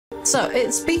So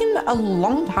it's been a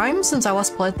long time since I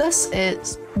last played this.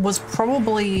 It was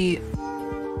probably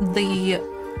the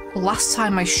last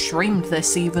time I streamed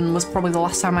this even was probably the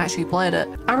last time I actually played it.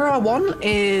 RR 1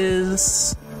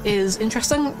 is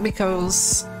interesting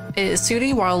because it is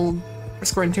 2D while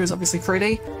Risk of Rain 2 is obviously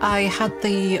 3D. I had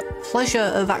the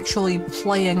pleasure of actually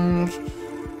playing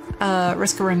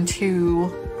Risk of Rain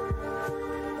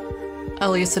 2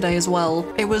 earlier today as well.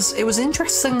 It was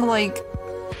interesting, like,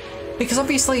 because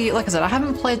obviously, like I said, I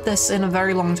haven't played this in a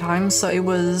very long time, so it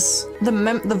was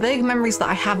the vague memories that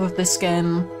I have of this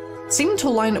game seemed to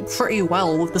line up pretty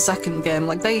well with the second game.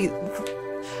 Like, they,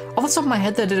 off the top of my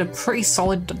head, they did a pretty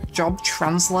solid job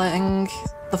translating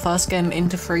the first game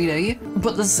into 3D,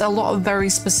 but there's a lot of very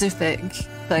specific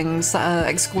things that are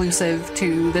exclusive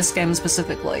to this game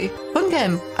specifically. Fun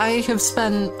game. I have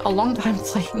spent a long time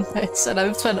playing this, and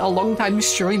I've spent a long time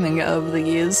streaming it over the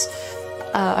years.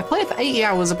 I played it for 80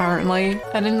 hours apparently,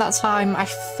 and in that time I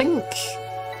think...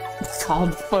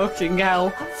 God fucking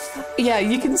hell. Yeah,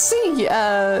 you can see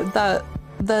that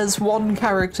there's one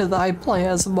character that I play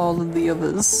as more than the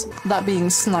others, that being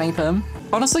Sniper.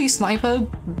 Honestly, Sniper,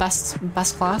 best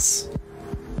class.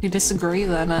 If you disagree,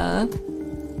 then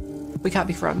we can't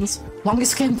be friends.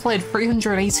 Longest game played,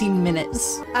 318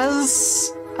 minutes.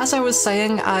 As I was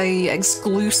saying, I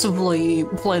exclusively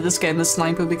play this game as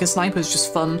Sniper because Sniper is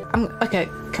just fun. Okay,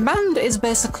 Command is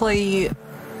basically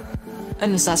a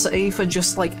necessity for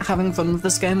just like having fun with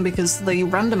this game because the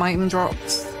random item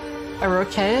drops are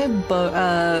okay, but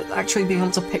actually being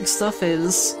able to pick stuff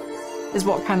is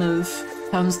what kind of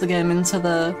turns the game into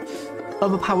the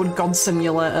overpowered god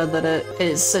simulator that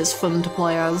it's fun to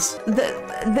play as.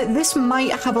 This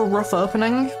might have a rough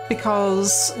opening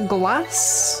because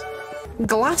Glass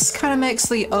kind of makes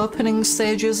the opening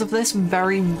stages of this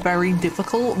very, very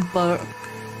difficult, but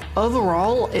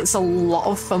overall it's a lot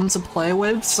of fun to play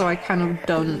with, so I kind of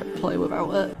don't play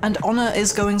without it. And Honor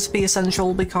is going to be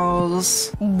essential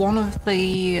because one of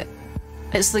the...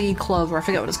 it's the clover, I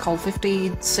forget what it's called,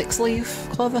 56 leaf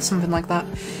clover, something like that.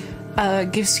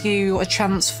 Gives you a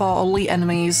chance for elite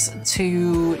enemies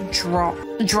to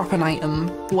drop an item,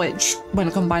 which, when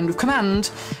combined with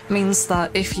Command, means that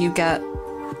if you get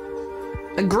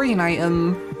a green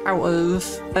item out of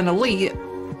an elite,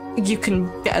 you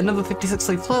can get another 56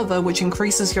 leaf clover, which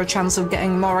increases your chance of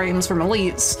getting more items from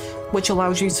elites, which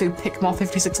allows you to pick more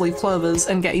 56 leaf clovers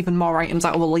and get even more items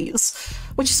out of elites,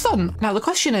 which is fun. Now the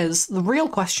real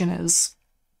question is,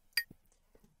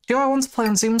 do I want to play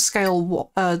on Zoom scale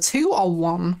 2 or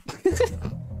 1?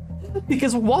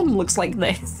 Because 1 looks like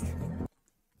this.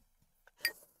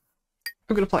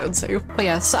 I'm gonna play on 2. But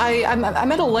yeah, so I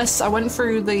made a list. I went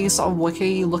through the sort of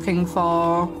wiki looking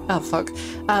for...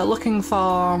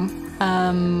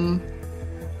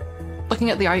 looking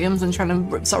at the items and trying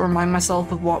to sort of remind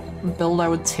myself of what build I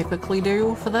would typically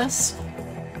do for this.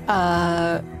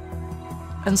 And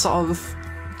sort of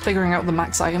figuring out the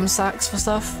max item stacks for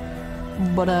stuff.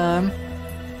 But I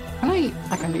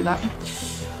can do that.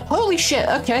 Holy shit,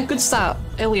 okay, good start.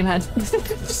 Alien head.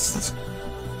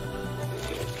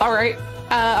 Alright.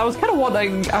 I was kind of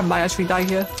wondering I might actually die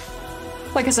here.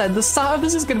 Like I said, the start of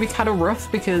this is going to be kind of rough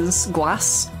because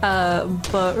glass,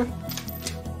 but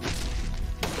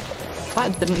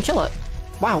that didn't kill it.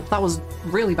 Wow, that was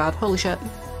really bad. Holy shit. I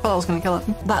thought I was going to kill it.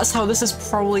 That's how this is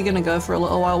probably going to go for a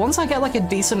little while. Once I get like a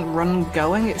decent run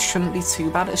going, it shouldn't be too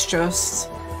bad. It's just...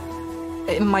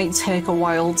 it might take a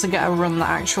while to get a run that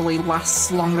actually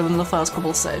lasts longer than the first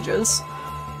couple stages.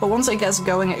 But once it gets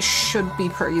going, it should be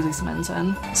pretty easy to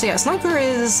maintain. So yeah, Sniper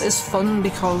is fun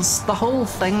because the whole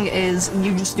thing is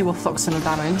you just do a fuck ton of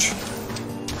damage.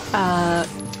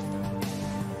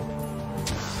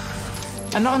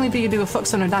 And not only do you do a fuck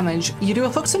ton of damage, you do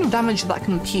a fuck ton of damage that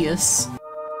can pierce.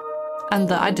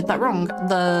 And I did that wrong.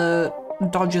 The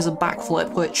dodge is a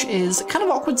backflip, which is kind of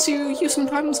awkward to use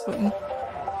sometimes, but...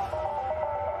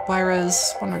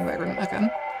 whereas... wandering vagrant,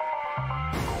 okay.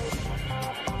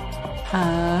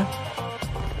 I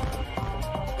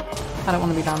don't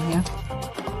want to be down here.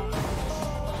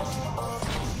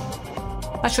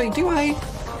 Actually, do I?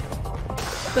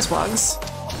 This works.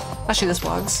 Actually, this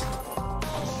works.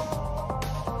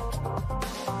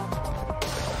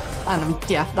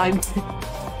 Yeah, I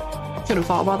should have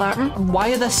thought about that.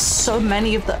 Why are there so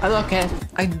many of the... oh, okay,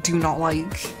 I do not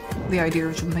like the idea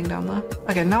of jumping down there.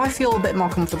 Okay, now I feel a bit more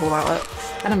comfortable about it.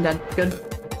 And I'm dead. Good.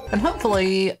 And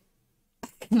hopefully...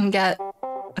 can get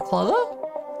a clover?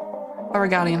 Or a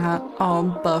guardian hat? Oh,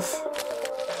 both.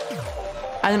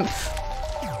 I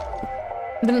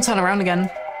didn't turn around again.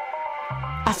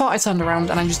 I thought I turned around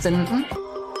and I just didn't.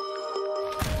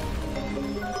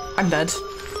 I'm dead.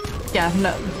 Yeah,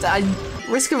 no,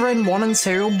 Risk of Rain 1 and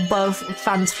 2, both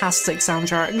fantastic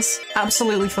soundtracks.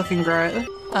 Absolutely fucking great.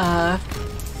 I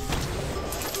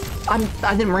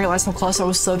didn't realize how close I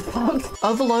was so fuck.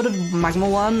 Overloaded Magma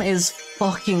Worm is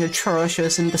fucking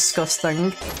atrocious and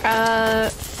disgusting.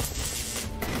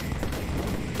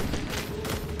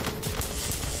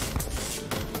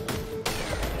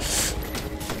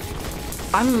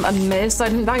 I'm amazed I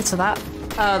didn't die to that.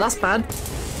 That's bad.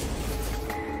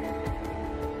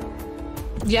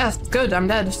 Yeah, good, I'm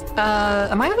dead.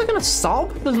 Am I ever gonna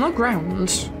stop? There's no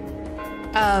ground.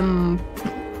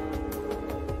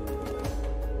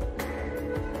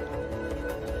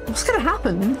 What's gonna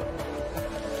happen?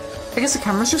 I guess the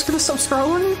camera's just gonna stop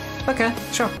scrolling? Okay,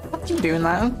 sure. I'll keep doing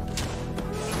that.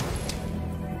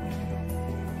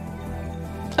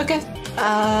 Okay.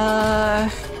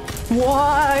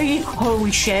 Why?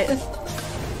 Holy shit.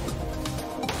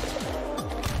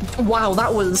 Wow,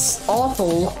 that was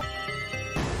awful.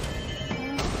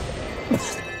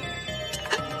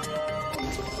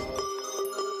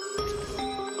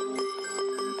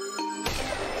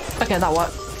 Okay, that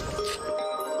worked.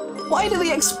 Why do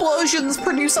the explosions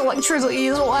produce electricity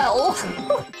as well?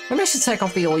 Maybe I should take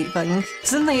off the elite thing.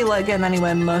 Because in the elite game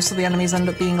anyway, most of the enemies end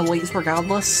up being elites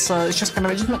regardless, so it's just kind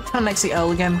of makes the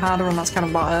early game harder, and that's kind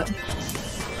of about it.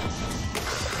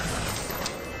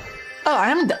 Oh,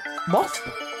 I am what?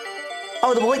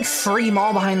 Oh, there were like 3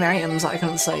 more behind the items that I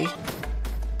couldn't see.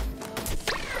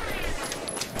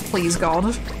 Please,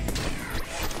 God.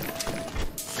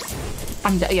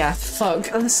 I'm dead. Yeah,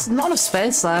 fuck. There's not enough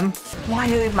space there. Why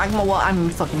Magma Worm? I'm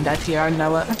fucking dead here, I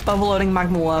know it. Overloading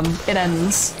Magma Worm. It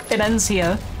ends. It ends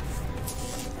here.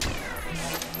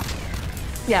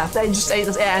 Yeah,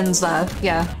 it ends there.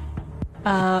 Yeah.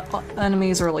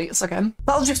 Enemies or elites, okay.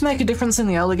 That'll just make a difference in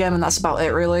the early game, and that's about it,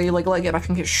 really. Like, late game, I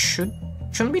think it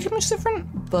shouldn't be too much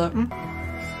different, but...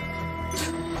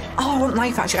 Oh, I want a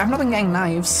knife, actually. I've not been getting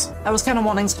knives. I was kind of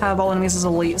wanting to have all enemies as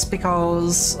elites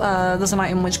because there's an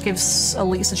item which gives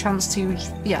elites a chance to...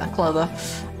 Yeah, clever.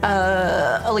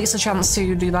 Elites a chance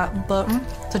to do that, but...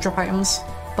 to drop items,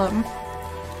 but...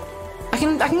 I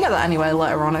can get that anyway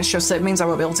later on, it's just it means I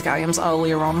won't be able to get items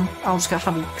earlier on. I'll just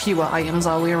have fewer items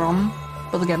earlier on,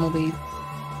 but the game will be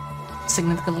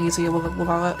significantly easier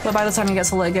without it. But by the time you get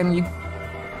to late game, you're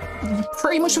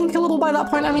pretty much unkillable by that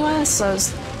point anyway, so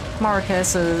it's more a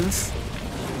case of...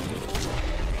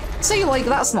 See, like,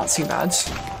 that's not too bad.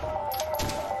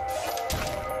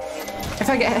 If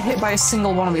I get hit by a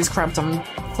single one of these crabs, I'm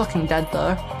fucking dead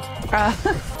though.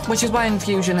 Which is why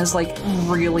infusion is like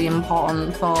really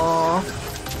important for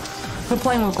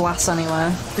playing with glass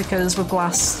anyway, because with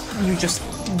glass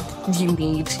you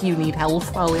need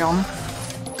health early on.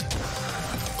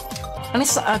 I need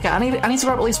to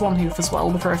grab at least one hoof as well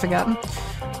before I forget.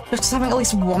 Just having at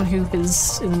least one hoof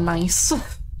is nice.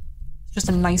 It's just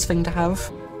a nice thing to have.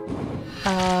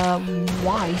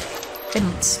 Why?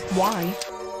 Hints. Why?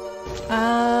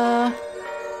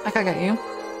 I can't get you.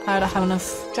 I don't have enough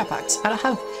jetpacks. I don't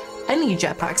have any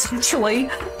jetpacks, actually.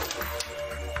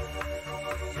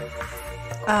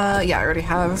 Yeah, I already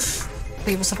have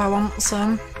the other stuff I want, so...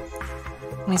 I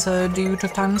need to do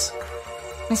tough times.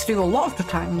 I need to do a lot of tough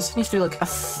times. I need to do, like, a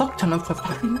fuck ton of tough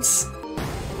times.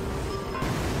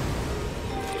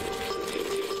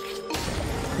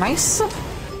 Nice.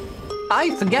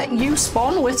 I forget you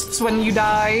spawn wisps when you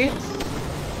die.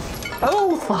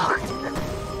 Oh, fuck.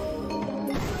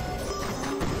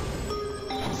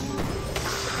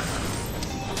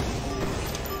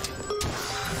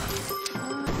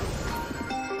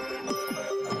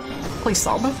 Please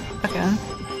stop. Okay.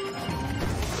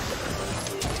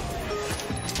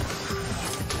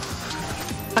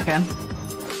 Okay.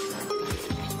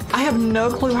 I have no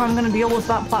clue how I'm gonna deal with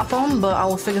that platform, but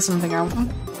I'll figure something out.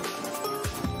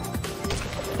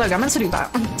 Look, I meant to do that.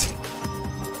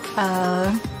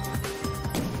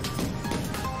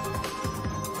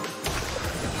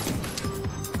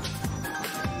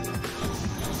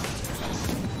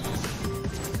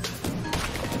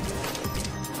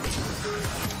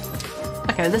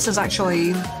 Okay, this is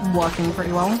actually working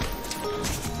pretty well.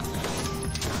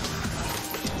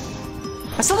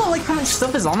 I still don't like how much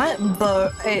stuff is on it,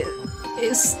 but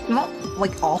it's not,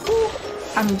 like, awful.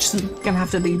 I'm just gonna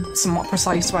have to be somewhat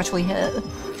precise to actually hit.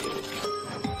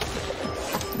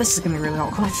 This is gonna be really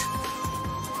awkward.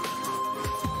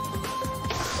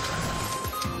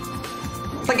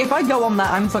 Like, if I go on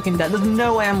that, I'm fucking dead. There's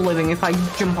no way I'm living if I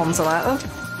jump onto that.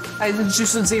 There's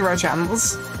just a 0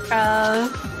 chance.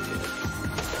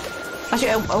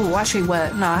 Actually,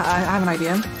 wait. No, I have an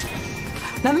idea.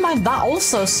 Never mind, that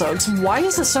also sucks. Why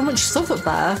is there so much stuff up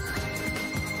there?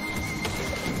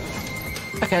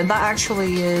 Okay, that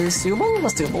actually is doable.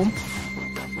 That's doable.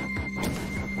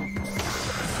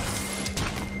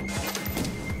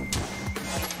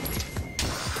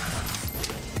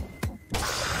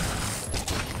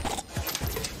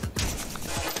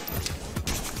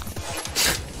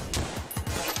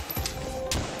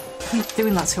 I'm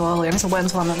doing that too early. I need to wait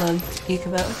until I'm at the peak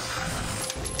of it.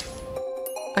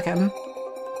 Okay.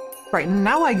 Right,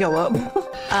 now I go up.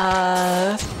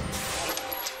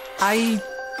 I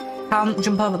can't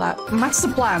jump over that.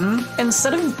 Master plan,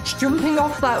 instead of jumping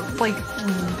off that, like,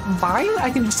 vine, I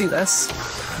can just do this.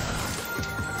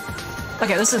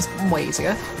 Okay, this is way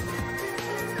easier.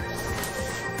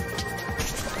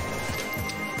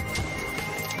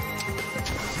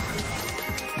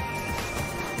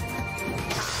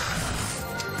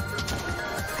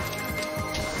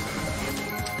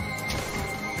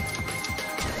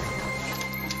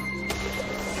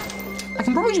 I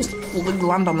can probably just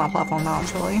land on that platform now,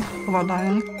 actually, without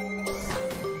dying.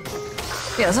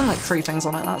 Yeah, there's only like 3 things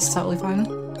on it, that's totally fine.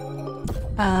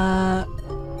 I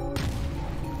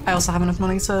also have enough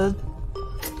money to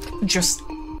just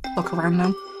look around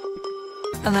now.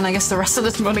 And then I guess the rest of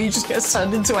this money just gets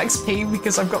turned into XP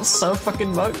because I've got so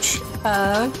fucking much.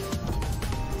 Oh!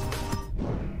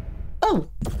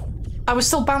 I was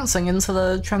still bouncing into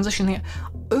the transition here.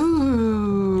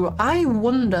 Ooh, I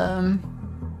wonder...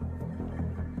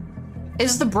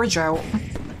 Is the bridge out?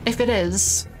 If it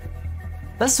is,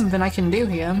 there's something I can do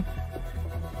here.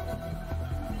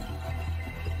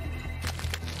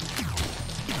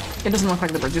 It doesn't look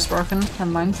like the bridge is broken. Never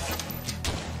mind.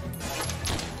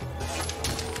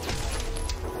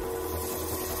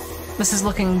 This is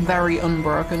looking very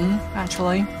unbroken,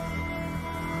 actually.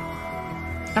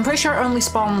 I'm pretty sure it only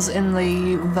spawns in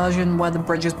the version where the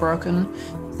bridge is broken,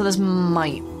 so this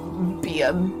might be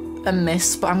a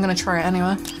miss, but I'm gonna try it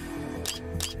anyway.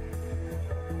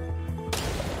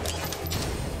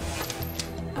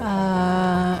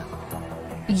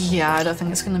 Yeah, I don't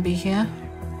think it's gonna be here.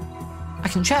 I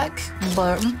can check,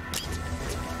 but...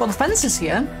 Well, the fence is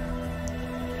here.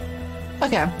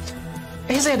 Okay,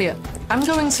 here's the idea. I'm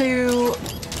going to...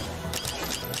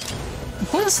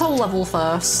 play this whole level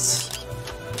first.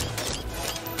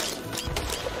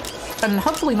 And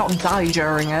hopefully not die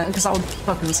during it, because that would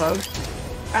fucking suck.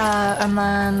 And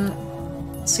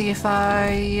then... see if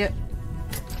I...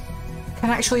 can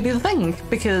actually do the thing,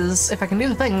 because if I can do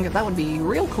the thing, that would be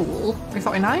real cool.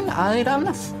 349? I don't have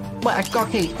enough. Wait, I got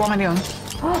a key. What am I doing?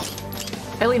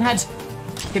 Oh, alien head.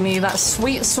 Give me that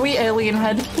sweet, sweet alien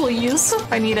head, please.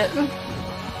 I need it.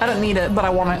 I don't need it, but I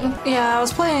want it. Yeah, I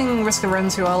was playing Risk of Rain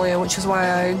 2 earlier, which is why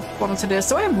I wanted to do this.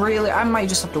 So I might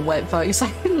just have to wait 30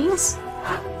 seconds.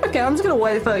 Okay, I'm just gonna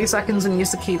wait 30 seconds and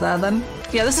use the key there then.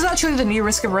 Yeah, this is actually the new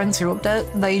Risk of Rain 2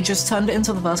 update. They just turned it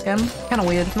into the first game. Kinda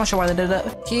weird, not sure why they did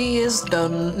it. Key is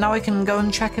done. Now I can go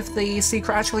and check if the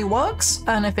secret actually works,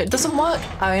 and if it doesn't work,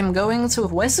 I am going to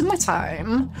have wasted my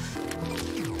time.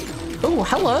 Oh,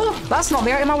 hello! That's not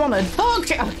the item I wanted.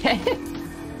 Okay.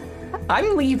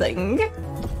 I'm leaving.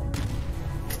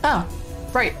 Oh,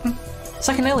 right.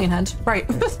 Second alien head. Right.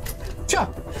 Sure.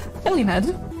 Alien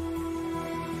head.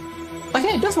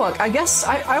 Okay, it does work. I guess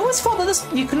I always thought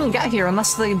that you couldn't get here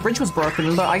unless the bridge was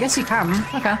broken, but I guess you can.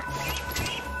 Okay.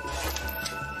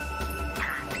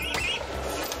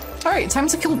 Alright, time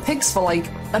to kill pigs for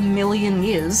like 1,000,000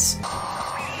 years.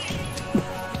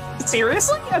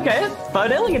 Seriously? Okay,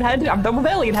 third alien head. I'm done with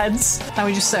alien heads. Now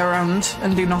we just sit around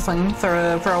and do nothing for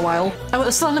a while. Oh,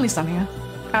 there's still enemies down here.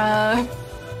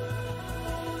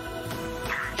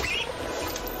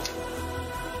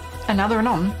 And now they're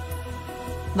none.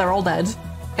 They're all dead.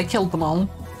 I killed them all.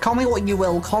 Call me what you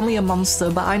will, call me a monster,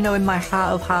 but I know in my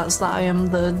heart of hearts that I am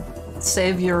the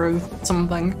savior of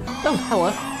something. Oh,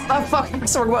 hello. Oh fuck, I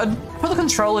pressed the wrong button. Put the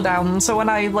controller down, so when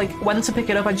I like went to pick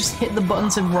it up, I just hit the button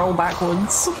to roll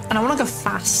backwards. And I want to go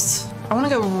fast. I want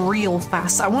to go real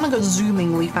fast. I want to go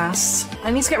zoomingly fast.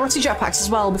 I need to get rusty jetpacks as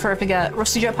well before I forget.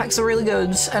 Rusty jetpacks are really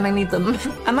good, and I need them.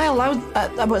 Am I allowed?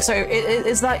 So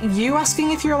is that you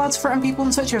asking if you're allowed to threaten people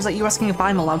on Twitch, or is that you asking if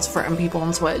I'm allowed to threaten people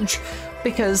on Twitch?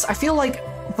 Because I feel like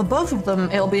for both of them,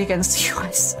 it'll be against you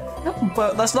guys.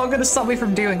 But that's not going to stop me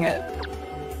from doing it.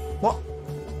 What?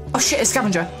 Oh shit, it's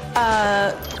scavenger.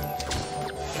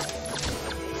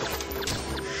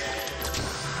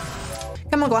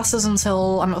 Get my glasses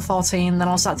until I'm at 14, then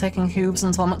I'll start taking hoops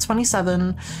until I'm at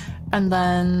 27, and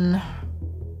then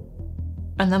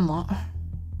what?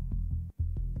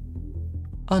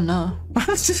 Oh no.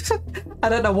 I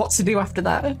don't know what to do after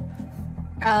that.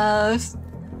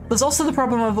 There's also the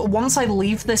problem of once I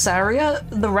leave this area,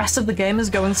 the rest of the game is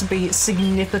going to be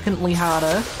significantly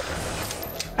harder.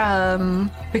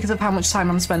 Because of how much time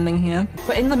I'm spending here.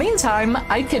 But in the meantime,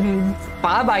 I can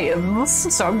farm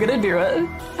items, so I'm gonna do it.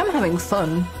 I'm having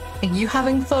fun. Are you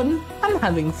having fun? I'm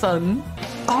having fun.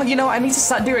 Oh, you know, I need to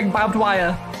start doing barbed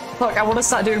wire. Look, I want to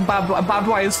start doing barbed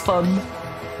wire's fun.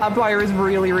 Barbed wire is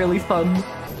really, really fun.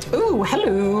 Ooh,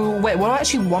 hello. Wait, what do I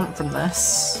actually want from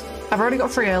this? I've already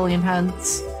got 3 alien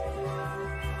heads.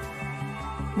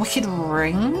 Wicked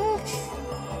ring?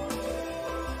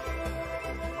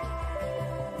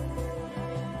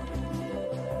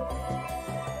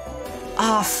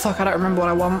 Ah, fuck, I don't remember what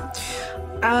I want.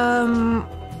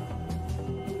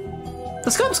 The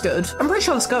scope's good. I'm pretty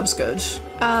sure the scope's good.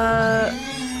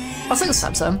 I'll take the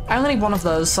scepter. I only need one of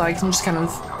those, so I can just kind of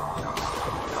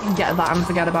get that and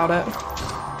forget about it.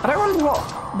 I don't remember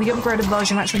what the upgraded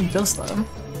version actually does, though.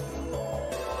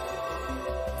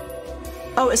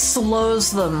 Oh, it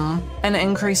slows them and it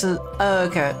increases. Oh,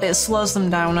 okay, it slows them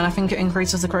down, and I think it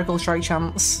increases the critical strike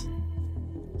chance.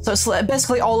 So it's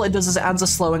basically all it does is it adds a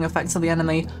slowing effect to the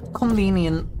enemy.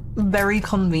 Convenient. Very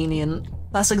convenient.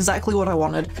 That's exactly what I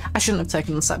wanted. I shouldn't have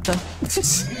taken the scepter.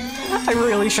 I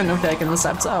really shouldn't have taken the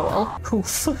scepter. Oh well.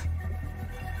 Hoof.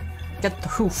 Get the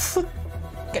hoof.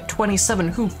 Get 27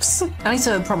 hoofs. I need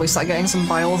to probably start getting some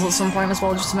vials at some point as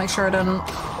well, just to make sure I don't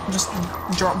just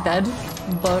drop dead.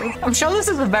 But I'm sure this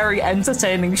is a very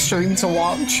entertaining stream to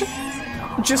watch.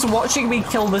 Just watching me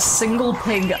kill this single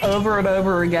pig over and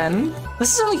over again.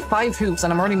 This is only 5 hoops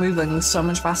and I'm already moving so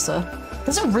much faster.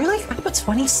 Does it really have a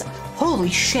 27? Holy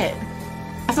shit.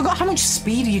 I forgot how much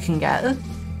speed you can get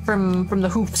from the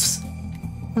hoofs.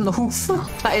 From the hoof.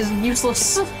 That is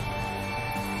useless.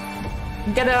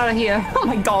 Get it out of here. Oh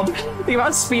my god. The amount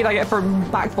of speed I get from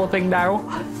backflipping now.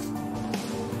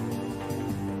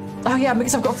 Oh yeah,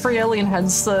 because I've got 3 alien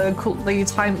heads, the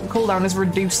time cooldown is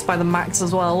reduced by the max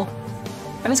as well.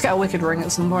 I need to get a wicked ring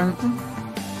at some point.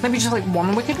 Maybe just like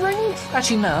 1 wicked ring?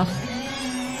 Actually, no.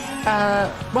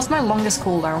 What's my longest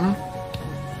cooldown?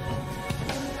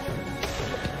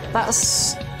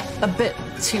 That's a bit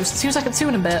 2 seconds, 2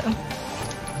 and a bit.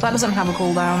 That doesn't have a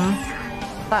cooldown.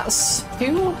 That's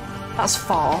 2? That's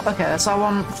 4. Okay, so I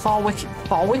want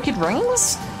 4 wicked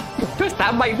rings?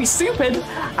 That might be stupid.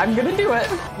 I'm gonna do it.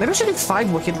 Maybe I should do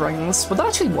 5 wicked rings. Would that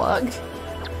actually work?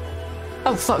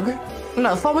 Oh, fuck.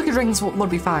 No, 4 wicked rings would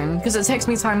be fine, because it takes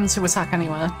me time to attack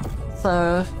anyway.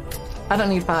 So, I don't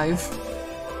need 5.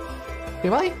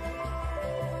 Do I?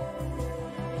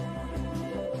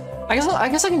 I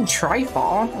guess I can try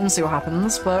 4 and see what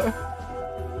happens, but...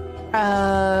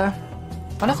 I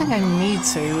don't think I need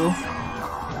to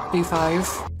do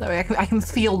 5. That way I can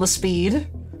feel the speed.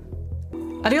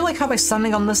 I do like how by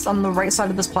standing on the right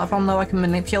side of this platform though, I can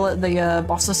manipulate the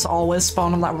bosses to always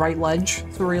spawn on that right ledge.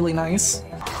 It's really nice.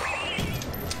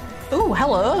 Ooh,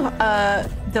 hello.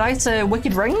 Did I say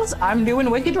wicked rings? I'm doing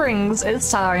wicked rings. It's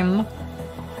time.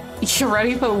 You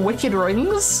ready for wicked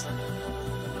rings?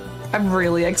 I'm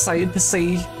really excited to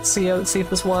see if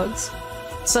this works.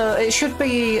 So it should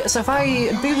be, so if I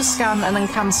do the scan and then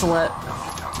cancel it,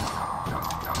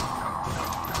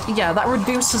 yeah, that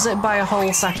reduces it by a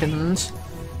whole second.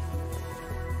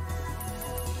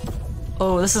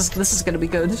 Oh, this is gonna be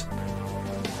good.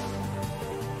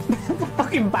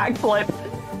 Fucking backflip.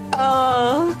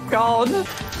 Oh god.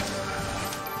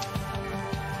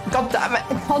 God damn it.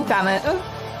 God damn it.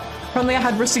 If only I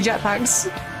had rusty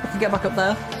jetpacks. I could get back up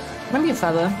there. Maybe a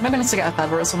feather. Maybe I need to get a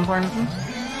feather at some point.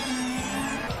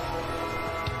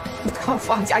 Oh,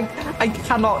 fuck. I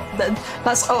cannot.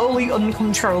 That's utterly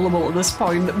uncontrollable at this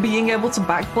point. Being able to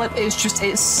backflip is just,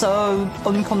 it's so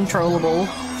uncontrollable.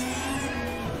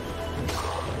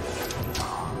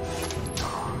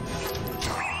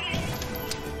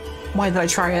 Why did I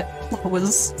try it? That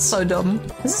was so dumb.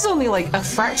 This is only like a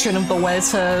fraction of the way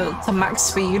to max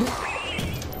speed.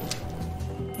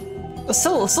 There's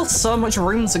still so much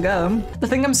room to go. The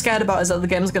thing I'm scared about is that the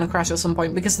game's gonna crash at some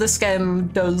point, because this game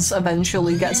does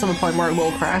eventually get to the point where it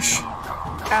will crash.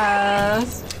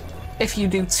 If you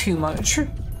do too much.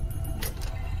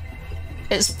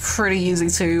 It's pretty easy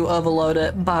to overload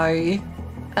it by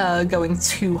going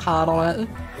too hard on it.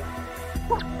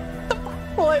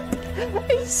 What?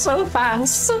 It's so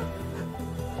fast.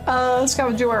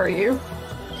 Scavenger, where are you?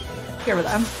 Here with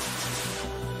them.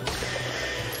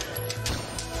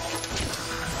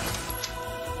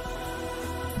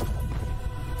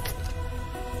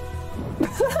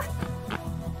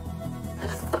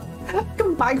 I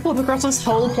can backflip across this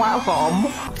whole platform.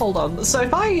 Hold on. So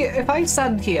if I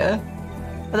stand here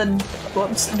and then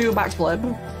do a backflip.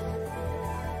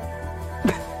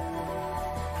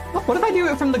 What if I do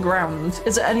it from the ground?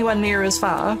 Is it anywhere near as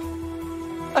far?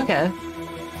 Okay.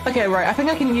 Okay, right. I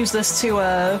think I can use this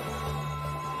to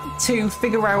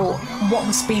figure out what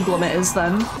the speed limit is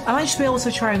then. I might just be able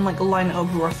to try and like line it up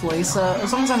roughly, so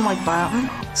as long as I'm like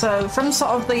that. So from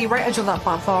sort of the right edge of that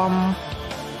platform,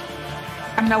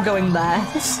 I'm now going there.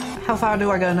 How far do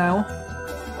I go now?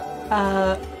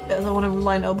 I want to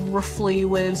line up roughly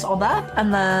with all that,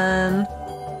 and then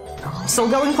still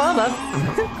going further.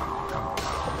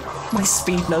 My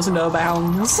speed knows no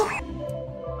bounds.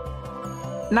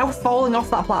 Now falling off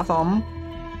that platform.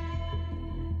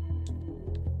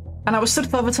 And I was stood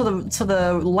further to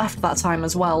the left that time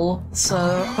as well,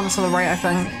 so further to the right, I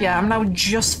think. Yeah, I'm now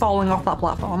just falling off that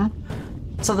platform.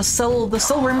 So there's still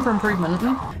room for improvement.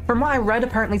 From what I read,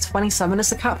 apparently 27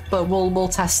 is the cap, but we'll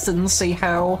test and see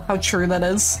how true that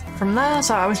is. From there,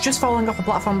 so I was just falling off the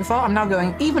platform before, I'm now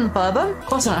going even further.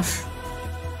 Close enough.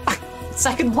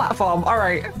 Second platform,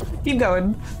 alright. Keep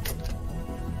going.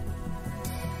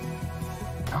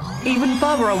 Even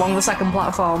further along the second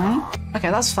platform. Okay,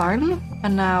 that's fine.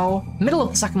 And now, middle of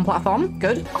the second platform.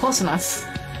 Good. Close enough.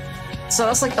 So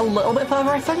that's like a little bit further,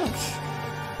 I think.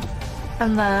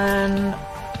 And then...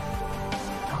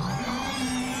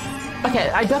 Okay,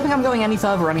 I don't think I'm going any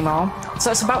further anymore.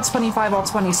 So it's about 25 or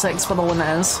 26 for the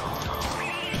winners.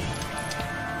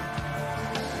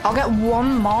 I'll get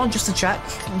one more just to check,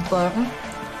 but...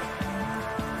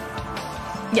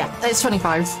 Yeah, it's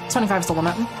 25. 25 is the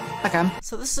limit. Okay.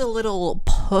 So this is a little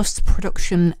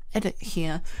post-production edit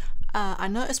here. I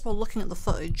noticed while looking at the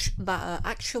footage that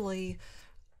actually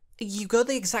you go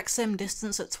the exact same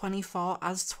distance at 24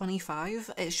 as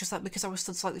 25. It's just that because I was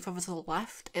stood slightly further to the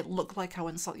left, it looked like I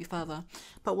went slightly further.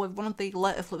 But with one of the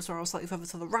later flips where I was slightly further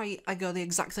to the right, I go the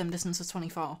exact same distance as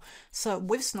 24. So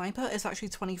with Sniper, it's actually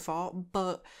 24,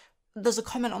 but there's a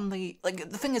comment on the, like,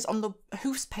 the thing is, on the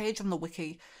Hoof's page on the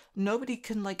wiki, nobody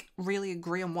can, like, really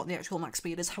agree on what the actual max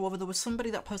speed is. However, there was somebody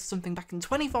that posted something back in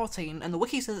 2014, and the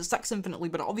wiki says it stacks infinitely,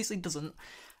 but it obviously doesn't.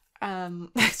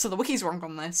 So the wiki's wrong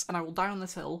on this, and I will die on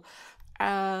this hill.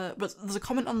 But there's a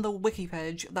comment on the wiki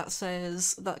page that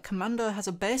says that Commando has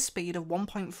a base speed of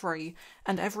 1.3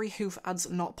 and every hoof adds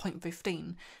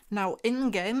 0.15. Now,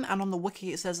 in-game and on the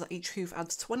wiki it says that each hoof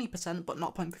adds 20%, but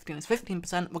 0.15 is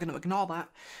 15%, we're going to ignore that.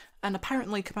 And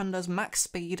apparently Commando's max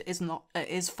speed is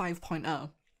 5.0.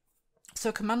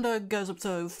 So Commando goes up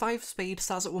to 5 speed,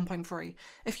 starts at 1.3.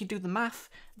 If you do the math,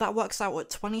 that works out at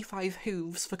 25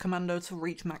 hooves for Commando to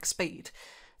reach max speed.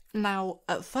 Now,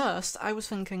 at first, I was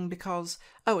thinking because,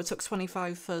 oh, it took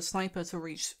 25 for Sniper to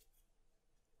reach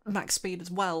max speed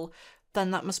as well,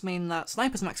 then that must mean that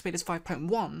Sniper's max speed is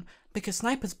 5.1, because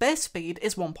Sniper's base speed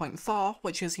is 1.4,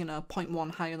 which is, you know,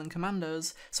 0.1 higher than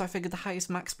Commando's, so I figured the highest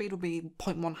max speed would be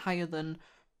 0.1 higher than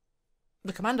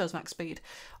the Commando's max speed.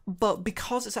 But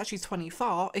because it's actually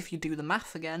 24, if you do the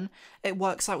math again, it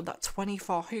works out that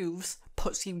 24 hooves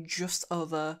puts you just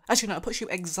over... Actually, no, it puts you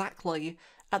exactly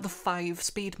at the 5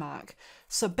 speed mark.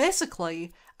 So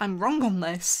basically, I'm wrong on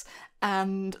this,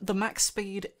 and the max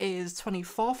speed is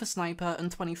 24 for Sniper and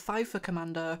 25 for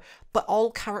Commando, but all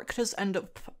characters end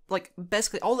up, like,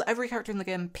 basically every character in the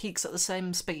game peaks at the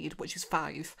same speed, which is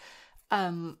 5.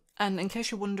 And in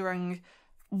case you're wondering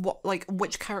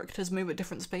which characters move at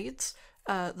different speeds,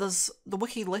 the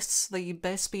wiki lists the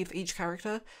base speed for each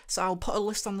character, so I'll put a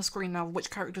list on the screen now of which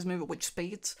characters move at which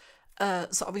speeds.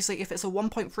 So obviously if it's a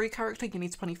 1.3 character, you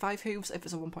need 25 hooves. If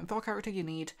it's a 1.4 character, you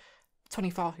need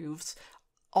 24 hooves.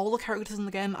 All the characters in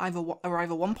the game are either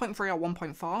 1.3 or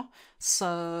 1.4,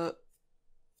 so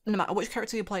no matter which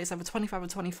character you play, it's either 25 or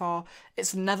 24,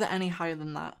 it's never any higher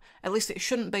than that. At least it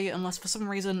shouldn't be, unless for some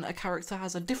reason a character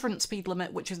has a different speed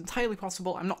limit, which is entirely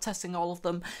possible. I'm not testing all of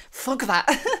them. Fuck that.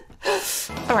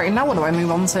 Alright, now what do I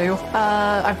move on to?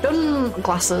 I've done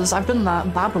glasses, I've done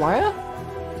that. Barbed wire?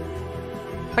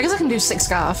 I guess I can do 6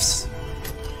 scarves.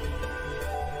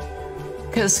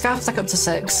 Because scarves stack up to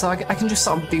 6, so I can just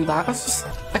sort of do that.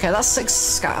 Okay, that's 6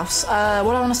 scarves. What do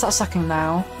I want to start stacking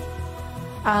now?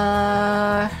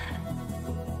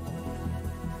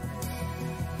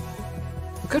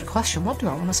 Good question. What do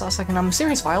I want to start stacking?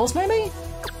 Serious vials, maybe?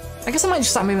 I guess I might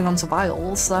just start moving on to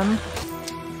vials then.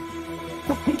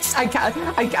 I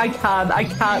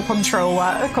can't control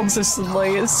that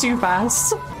consistently. It's too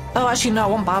fast. Oh, actually, no, I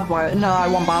want barbed wire. No, I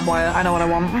want barbed wire. I know what I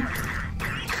want.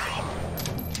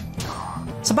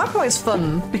 So barbed wire is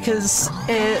fun because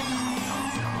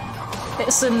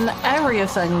it's an area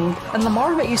thing, and the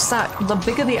more of it you stack, the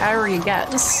bigger the area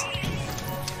gets.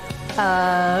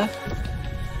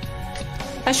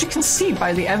 As you can see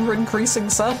by the ever-increasing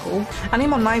circle. I need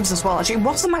more knives as well. Actually,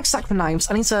 what's the max stack for knives?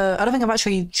 I don't think I've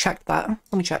actually checked that.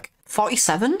 Let me check.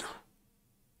 47?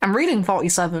 I'm reading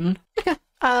 47. Okay.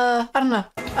 I don't know.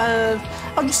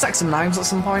 I'll just stack some knives at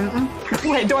some point.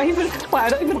 Wait, do I even... Wait, I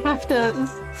don't even have to...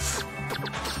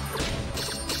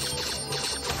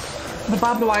 The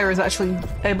barbed wire is actually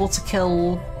able to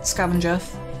kill Scavenger.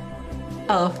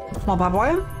 Oh, more barbed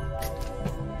wire?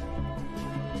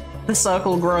 The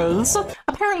circle grows.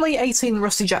 Apparently apparently 18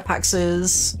 rusty jetpacks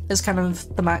is kind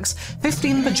of the max.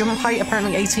 15 for jump height,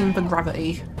 apparently 18 for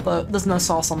gravity, but there's no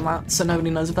source on that, so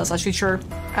nobody knows if that's actually true.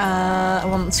 I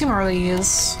want 2 more of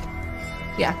these.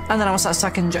 Yeah, and then I want to start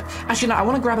stacking jet. Actually, no, I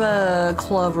want to grab a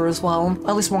clover as well.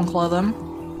 At least 1 clover.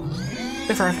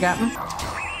 Before I forget.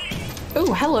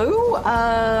 Oh, hello!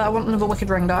 I want another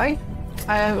wicked ring die.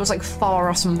 It was like 4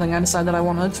 or something I decided I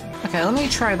wanted. Okay, let me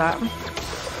try that.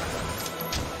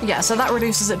 Yeah, so that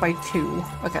reduces it by 2.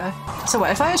 Okay. So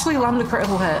what, if I actually land a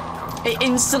critical hit, it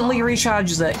instantly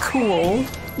recharges it. Cool.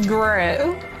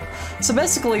 Great. So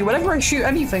basically, whenever I shoot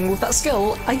anything with that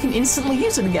skill, I can instantly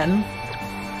use it again.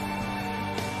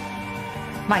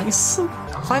 Nice.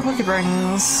 5 wicked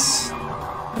rings.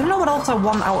 I don't know what else I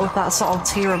want out of that sort of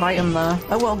tier of item there.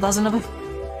 Oh well, there's another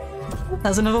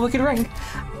wicked ring.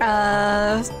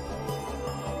 I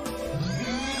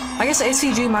guess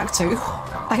ATG Mac 2.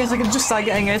 I guess I could just start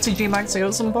getting ATG Mac 2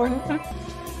 at some point.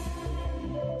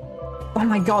 Oh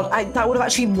my god, that would have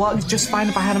actually worked just fine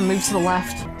if I hadn't moved to the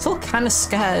left. Still kind of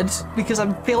scared, because I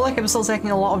feel like I'm still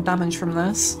taking a lot of damage from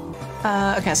this.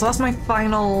 Okay, so that's my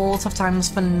final tough times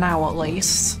for now, at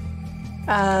least.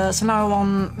 So now I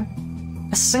want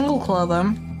a single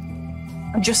clover,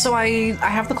 just so I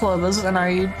have the clovers and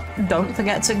I don't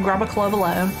forget to grab a clover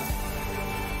later.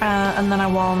 And then I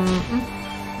want...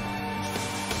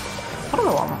 What do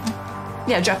I want?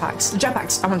 Yeah, jetpacks.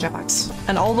 Jetpacks. I want jetpacks.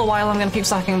 And all the while I'm gonna keep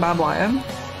stacking barbed wire.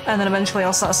 And then eventually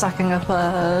I'll start stacking up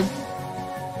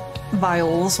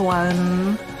vials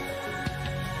when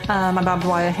my barbed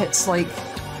wire hits like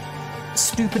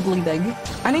stupidly big.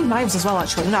 I need knives as well,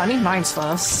 actually. No, I need knives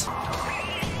first.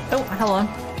 Oh, hello.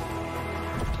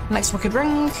 Next wicked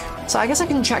ring. So I guess I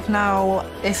can check now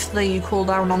if the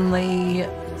cooldown on the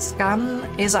scan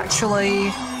is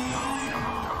actually...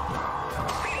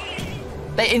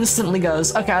 It instantly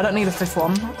goes. Okay, I don't need a 5th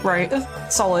one. Right.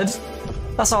 Solid.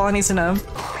 That's all I need to know.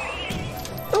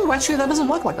 Oh, actually that doesn't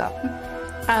work like that.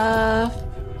 I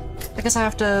guess I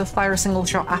have to fire a single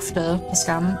shot after the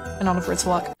scan in order for it to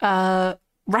work.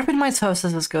 Rapid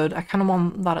mitosis is good. I kind of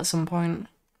want that at some point.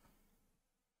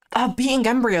 Beating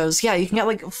embryos. Yeah, you can get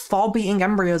like 4 beating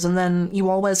embryos and then you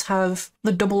always have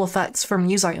the double effects from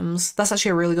use items. That's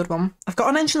actually a really good one. I've got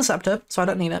an ancient scepter, so I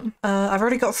don't need it. I've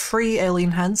already got 3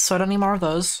 alien heads, so I don't need more of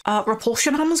those.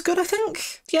 Repulsion hammer's good, I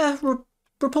think? Yeah,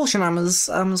 repulsion hammer's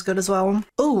good as well.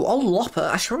 Oh, or lopper.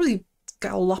 I should probably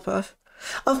get a lopper.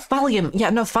 Oh, thallium.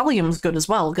 Yeah, no, thallium's good as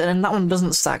well, and that one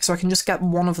doesn't stack, so I can just get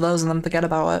 1 of those and then forget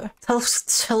about it.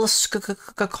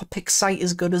 Telescopic sight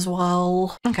is good as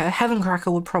well. Okay, heaven cracker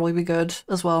would probably be good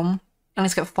as well. I need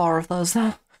to get 4 of those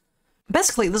now.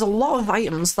 Basically, there's a lot of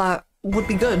items that would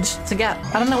be good to get.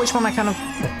 I don't know which one I kind of...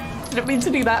 I didn't mean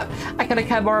to do that. I kind of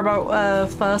care more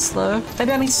about first, though.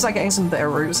 Maybe I need to start getting some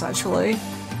bitter roots, actually.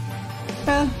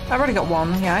 Yeah, I've already got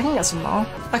 1. Yeah, I can get some more.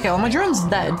 Okay, well, my drone's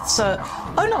dead, so...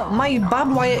 Oh no, my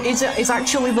barbed wire is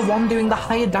actually the one doing the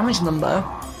higher damage number.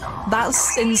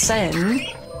 That's insane.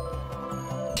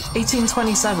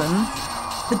 1827.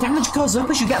 The damage goes up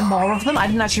as you get more of them? I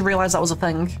didn't actually realize that was a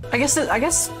thing. I guess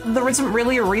there isn't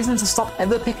really a reason to stop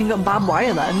ever picking up barbed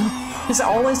wire then. Because it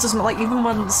always doesn't, like, even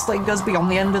when it's, like, goes beyond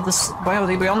the end of the...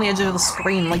 beyond the edge of the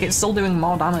screen, like, it's still doing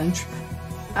more damage.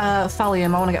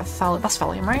 Thallium, I want to get thallium. That's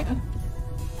thallium, right?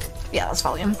 Yeah, that's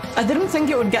thallium. I didn't think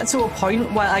it would get to a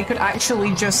point where I could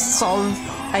actually just sort of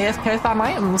AFK farm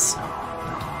items.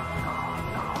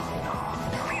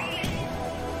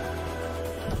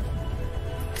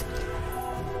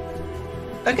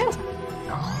 Okay.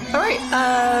 Alright,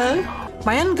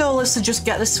 my end goal is to just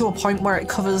get this to a point where it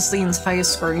covers the entire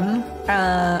screen,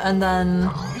 and then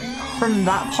from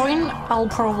that point, I'll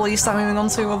probably start moving on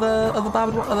to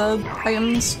other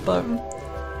items, but...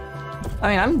 I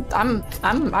mean, I'm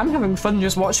having fun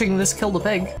just watching this kill the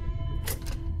pig.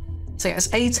 So yeah,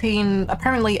 it's 18,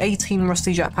 apparently 18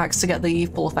 rusty jetpacks to get the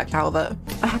full effect out of it.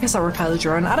 I guess I'll repair the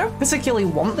drone. I don't particularly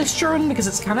want this drone because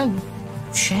it's kind of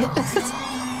shit.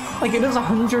 Like, it does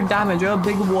 100 damage, oh,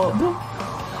 big whoop.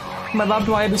 My barbed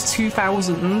wire does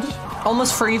 2,000,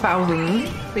 almost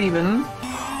 3,000 even.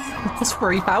 That's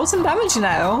 3,000 damage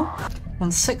now.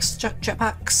 And 6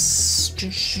 jetpacks.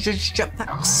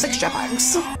 6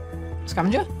 jetpacks.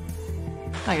 Scavenger?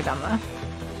 Oh, you're down there.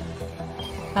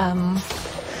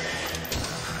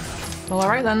 Well,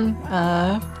 alright then.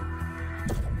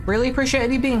 Really appreciate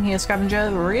you being here,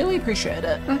 Scavenger. Really appreciate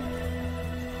it.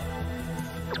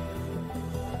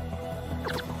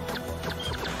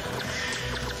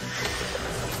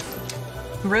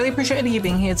 Really appreciate you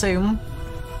being here too.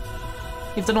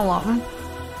 You've done a lot.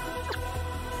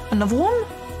 Another one?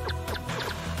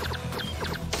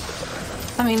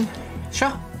 I mean,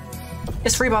 sure.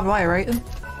 It's free barbed wire, right?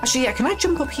 Actually, yeah, can I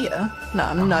jump up here? No,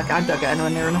 I don't get anywhere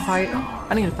near in a fight.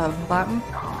 I need a feather for that.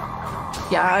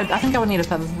 Yeah, I think I would need a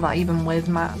feather for that even with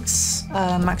max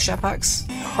jetpacks.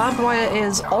 Barbed wire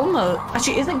is almost...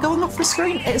 Actually, is it going off the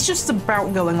screen? It's just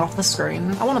about going off the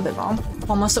screen. I want a bit more.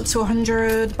 Almost up to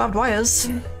 100 barbed wires.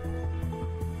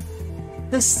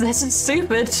 This is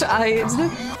stupid.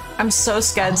 I'm so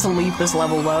scared to leave this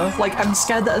level though. Like, I'm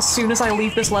scared that as soon as I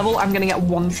leave this level, I'm gonna get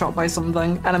one shot by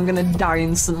something and I'm gonna die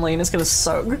instantly and it's gonna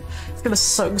suck. It's gonna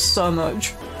suck so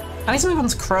much. I need to move on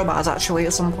to crowbars actually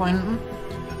at some point.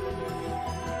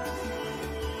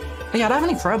 Yeah, I don't have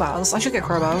any crowbars. I should get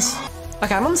crowbars.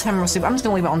 Okay, I'm on 10 rusty, but I'm just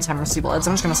gonna leave it on 10 rusty blades.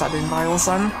 I'm just gonna start doing vials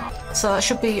then. So that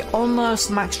should be almost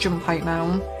max jump height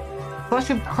now. So I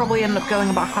should probably end up going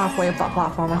about halfway up that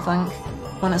platform, I think,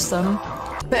 when it's done.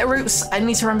 Bit of roots. I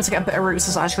need to remember to get a bit of roots,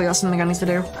 so actually that's something I need to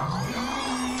do.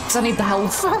 Because I need the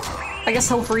health. I guess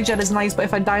health regen is nice, but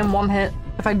if I die in one hit,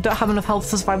 if I don't have enough health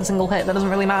to survive a single hit, that doesn't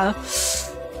really matter.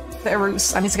 Bit of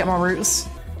roots. I need to get more roots.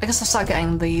 I guess I'll start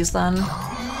getting these then.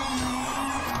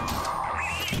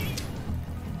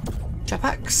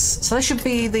 Jetpacks. So this should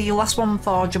be the last one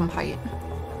for jump height.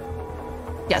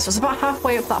 Yeah, so it's about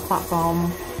halfway up that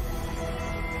platform.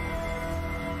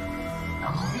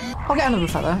 I'll get another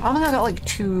feather. I think I got like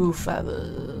 2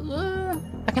 feathers.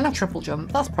 I can have triple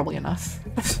jump. That's probably enough.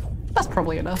 That's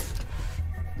probably enough.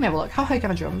 Let me have a look. How high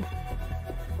can I jump?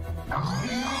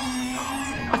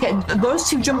 Okay, those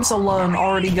 2 jumps alone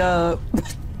already go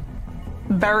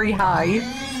very high.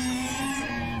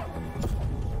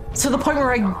 To the point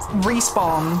where I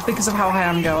respawn because of how high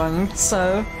I'm going,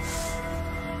 so...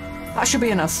 That should be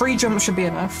enough. 3 jumps should be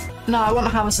enough. No, I want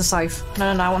to harvest the scythe. No,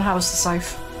 I want to harvest the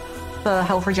scythe. The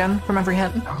health regen from every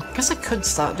hit. I guess I could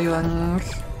start doing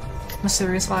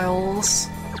mysterious vials.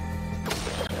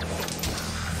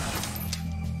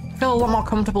 I feel a lot more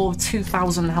comfortable with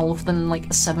 2,000 health than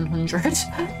like 700.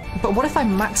 But what if I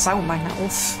max out my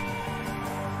health?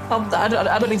 I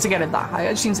don't need to get it that high.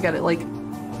 I just need to get it like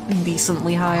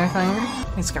decently high, I think.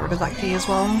 I need to get rid of that key as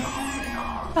well.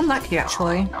 And that key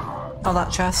actually. Oh,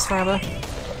 that chest, rather.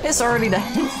 It's already dead.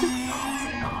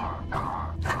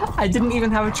 I didn't even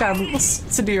have a chance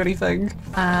to do anything.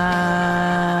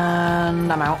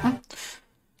 And I'm out.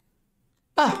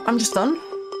 Oh, I'm just done.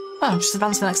 Oh, just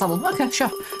advance to the next level. Okay,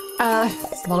 sure. A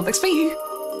lot of XP.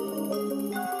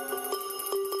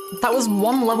 That was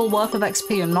 1 level worth of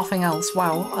XP and nothing else.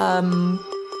 Wow.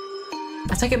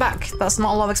 I take it back. That's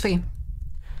not a lot of XP.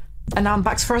 And now I'm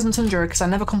back to Frozen Tundra because I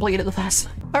never completed it the first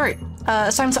time. Alright,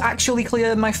 it's time to actually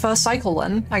clear my first cycle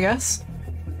then, I guess.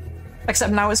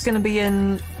 Except now it's going to be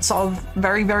in sort of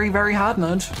very, very, very hard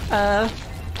mode. Hey,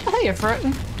 you're for it.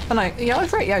 Oh no, yeah,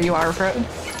 for it. Yeah, you are for it.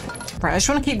 Right, I just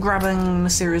want to keep grabbing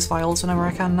mysterious vials whenever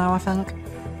I can now, I think.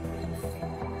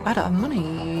 I don't have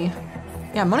money.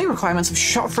 Yeah, money requirements have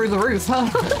shot through the roof, huh?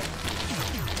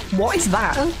 What is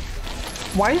that?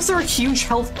 Why is there a huge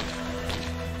health...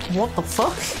 What the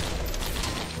fuck?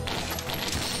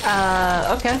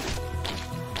 Okay.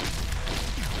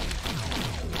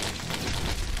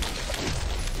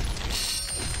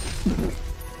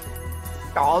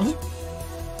 God.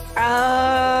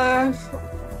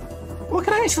 What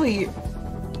can I actually...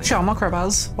 Sure, more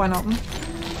crowbars. Why not?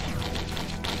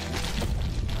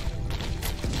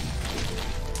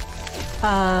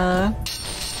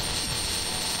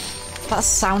 That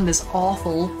sound is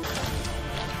awful.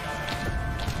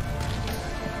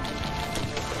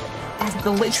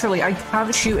 Literally, I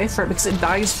can't shoot Ifrit because it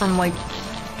dies from, like,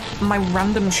 my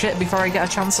random shit before I get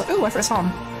a chance to- Ooh, Ifrit's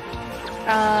on.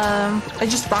 It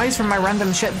just dies from my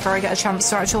random shit before I get a chance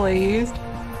to actually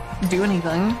do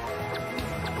anything.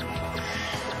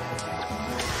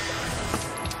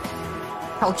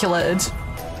 Calculated.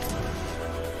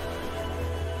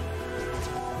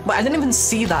 But I didn't even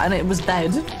see that and it was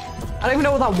dead. I don't even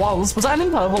know what that was. Was that an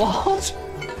Imp Overlord?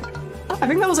 I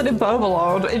think that was an Imp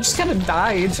Overlord. It just kind of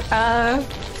died.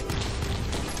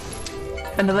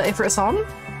 Another Ifrit's on?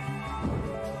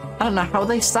 I don't know how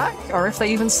they stack, or if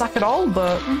they even stack at all,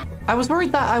 but I was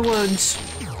worried that I would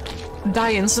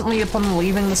die instantly upon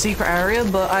leaving the secret area,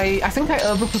 but I think I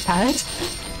overprepared.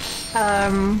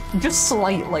 Just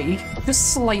slightly.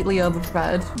 Just slightly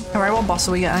overprepared. Alright, what boss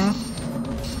are we getting?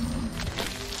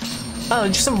 Oh,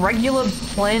 just a regular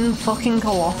plain fucking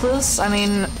Colossus? I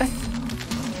mean...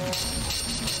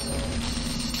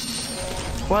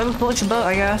 Whatever floats your boat,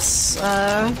 I guess.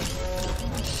 I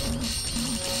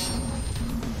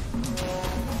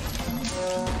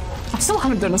still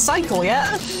haven't done a cycle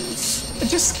yet. It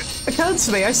just occurred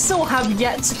to me, I still have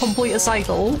yet to complete a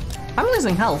cycle. I'm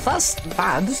losing health, that's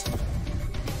bad.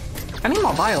 I need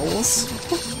more vials.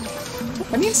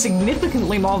 I need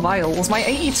significantly more vials. My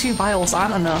 82 vials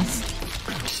aren't enough.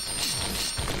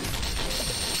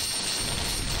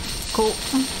 Cool.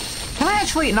 Can I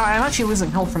actually- no, I'm actually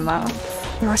losing health from that.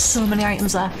 There are so many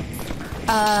items there.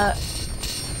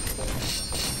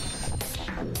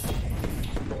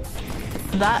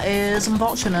 That is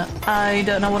unfortunate. I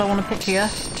don't know what I want to pick here.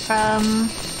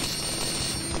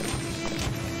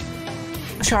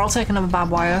 Sure, I'll take another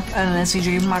barbed wire and an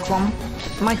SCG, Mark 1.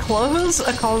 My clovers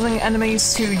are causing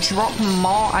enemies to drop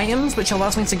more items, which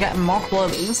allows me to get more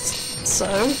clovers.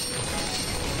 So,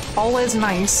 always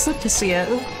nice to see it.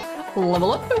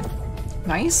 Level up.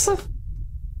 Nice.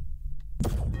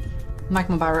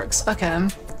 Magma barracks. Okay.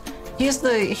 Here's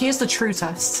the true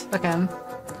test. Okay.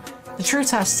 The true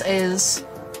test is,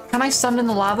 can I stand in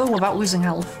the lava without losing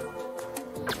health?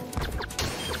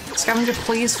 Scavenger,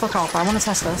 please fuck off. I want to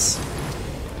test this.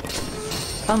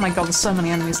 Oh my god, there's so many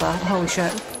enemies there. Holy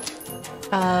shit.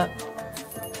 Oh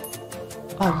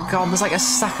god, there's like a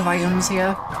stack of items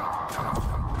here.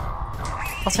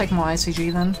 I'll take more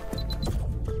ICG then.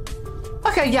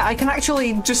 Okay, yeah, I can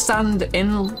actually just stand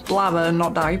in lava and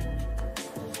not die.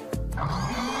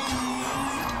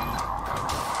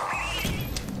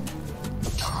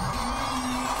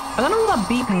 I don't know what that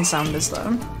beeping sound is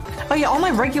though. Oh yeah, all my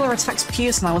regular attacks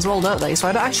pierce now as well, don't they? So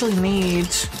I don't actually need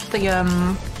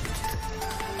the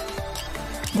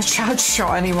charge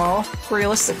shot anymore,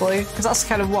 realistically. Because that's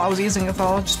kind of what I was using it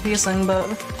for, just piercing, but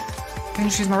I can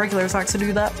just use my regular attack to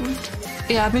do that.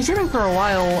 Yeah, I've been streaming for a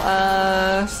while.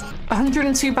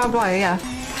 102 barbed wire, yeah.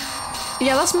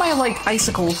 Yeah, that's my, like,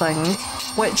 icicle thing.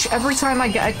 Which, every time I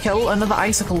get a kill, another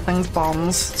icicle thing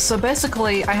spawns. So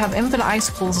basically, I have infinite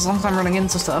icicles as long as I'm running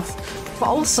into stuff. But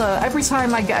also, every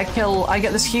time I get a kill, I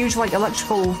get this huge, like,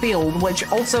 electrical field, which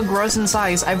also grows in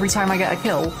size every time I get a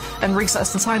kill, and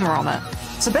resets the timer on it.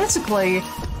 So basically,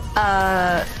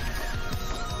 I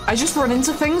just run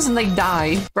into things and they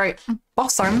die. Right,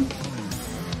 boss time.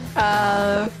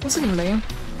 What's it gonna be?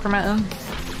 Prometto.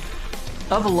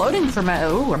 Overloading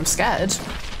Prometto. Ooh, I'm scared.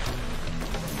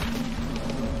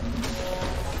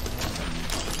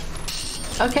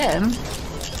 Okay.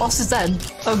 Boss is dead.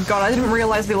 Oh god, I didn't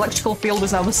realize the electrical field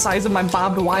is now the size of my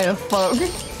barbed wire. Fuck. Do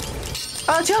you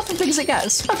know how big as it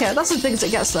gets? Okay, that's as big as it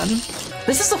gets then.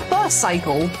 This is the first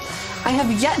cycle. I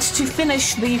have yet to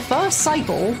finish the first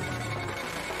cycle.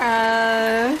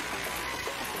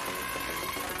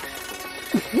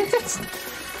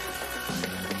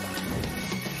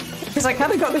 Because I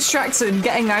kind of got distracted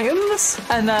getting items,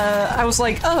 and I was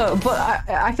like, oh, but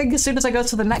I think as soon as I go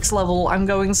to the next level, I'm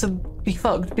going to be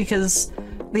fucked because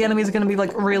the enemies are going to be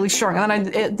like really strong. And then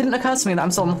it didn't occur to me that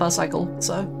I'm still in the first cycle,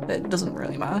 so it doesn't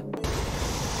really matter.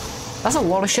 That's a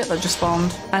lot of shit that just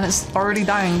spawned, and it's already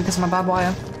dying because of my barbed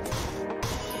wire.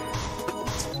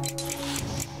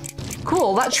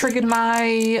 Cool, that triggered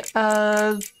my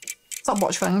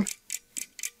stopwatch thing.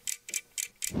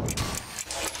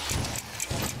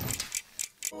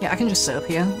 Yeah, I can just sit up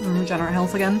here and regenerate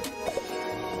health again.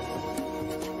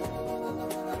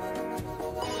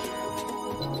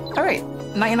 Alright,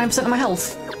 99% of my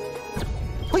health.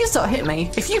 Please don't hit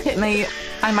me. If you hit me,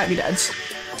 I might be dead.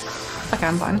 Okay,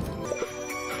 I'm fine.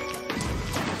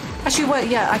 Actually, wait,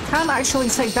 yeah, I can actually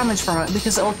take damage from it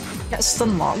because it'll get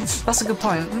stun locked. That's a good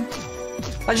point.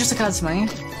 That just occurred to me.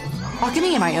 Oh, give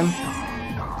me an item.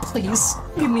 Please,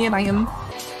 give me an item.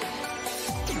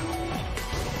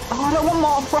 Oh, I don't want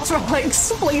more frost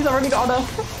relics. Please, I've already got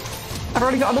enough. I've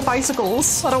already got enough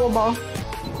icicles. I don't want more.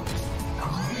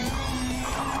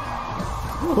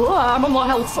 Oh, I'm on more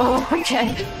health. Oh,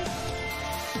 okay.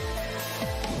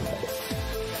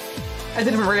 I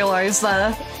didn't realise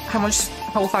there how much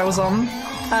health I was on.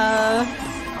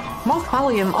 More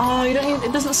Pallium. Oh, you don't need,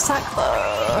 it doesn't stack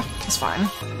though. It's fine.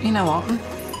 You know what?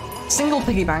 Single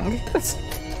piggy bank.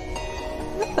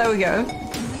 There we go.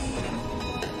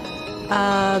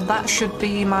 That should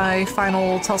be my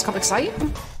final telescopic sight.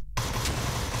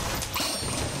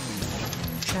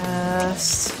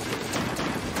 Just...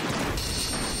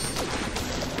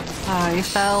 I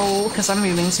fell because I'm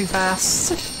moving too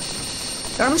fast.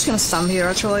 I'm just gonna stand here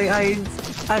actually. I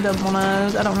don't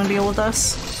wanna deal with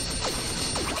this.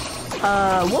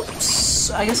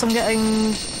 Whoops. I guess I'm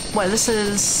getting... Wait, this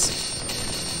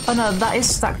is... Oh no, that is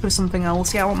stacked with something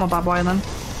else. Yeah, I want my barbed wire then.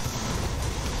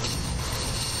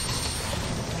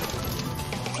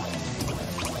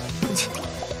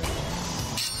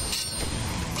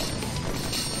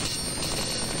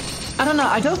 I don't know,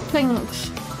 I don't think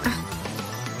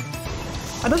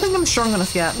I'm strong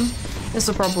enough yet, is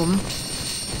the problem.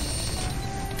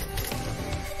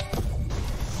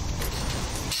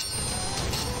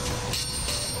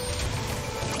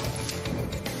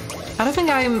 I don't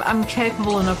think I'm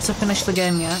capable enough to finish the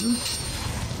game yet.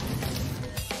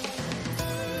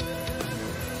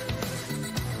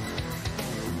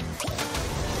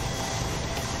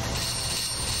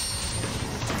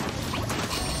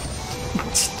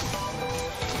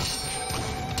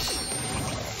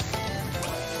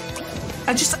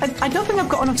 I don't think I've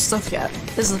got enough stuff yet,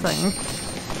 is the thing.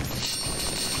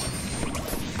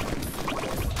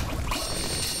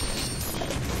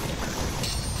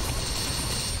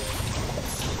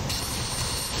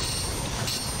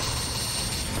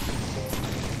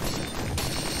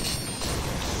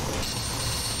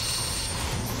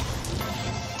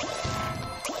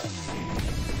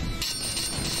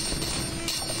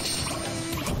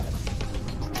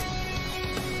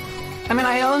 I mean,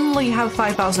 I only have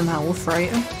 5,000 health, right?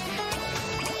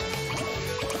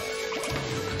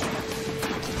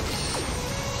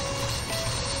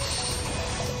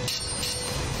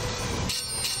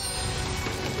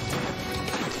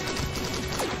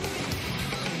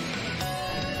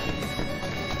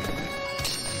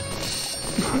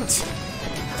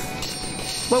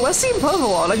 Well, where's the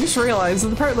Impermalord? I just realised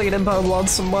there's apparently an Impermalord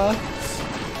somewhere.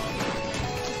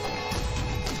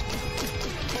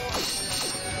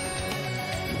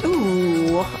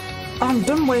 Ooh, I'm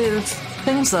done with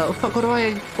things though. Fuck, what do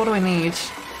I need?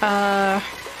 Guess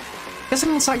I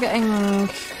can start getting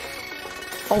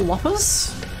all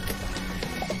whoppers?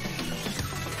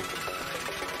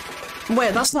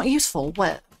 Wait, that's not useful.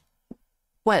 Wait,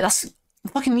 that's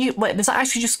fucking wait, does that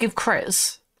actually just give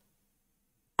crits?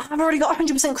 I've already got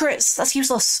 100% crits. That's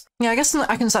useless. Yeah, I guess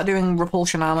I can start doing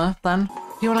repulsion armor then. Do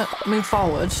you want to move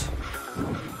forward?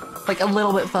 Like a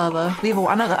little bit further. The other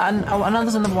one. I know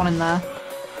there's another one in there.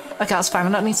 Okay, that's fine.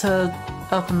 I don't need to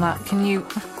open that. Can you?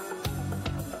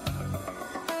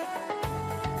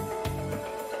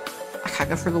 I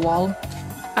can't go through the wall.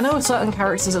 I know with certain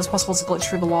characters it's possible to glitch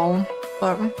through the wall,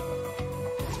 but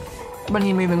when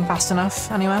you're moving fast enough,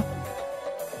 anyway.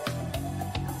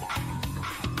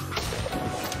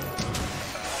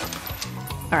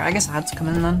 Alright, I guess I had to come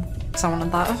in then, because I wanted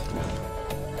that.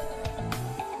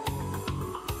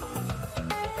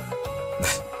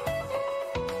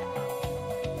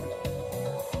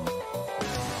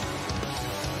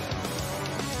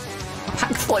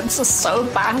 Backflips are so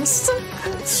fast!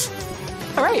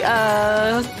 Alright,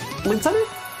 Luton?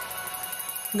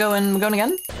 Going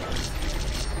again?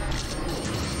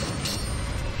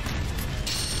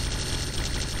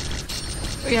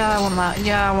 Yeah, I want that.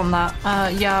 Yeah, I want that.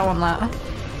 Yeah, I want that.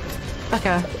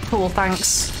 Okay, cool,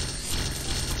 thanks.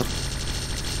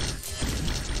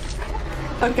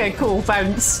 Okay, cool,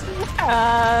 thanks.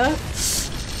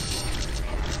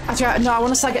 Actually, no, I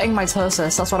want to start getting my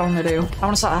Tursus, that's what I want to do. I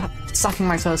want to start stacking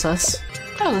my Tursus.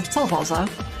 Oh, the teleport's there.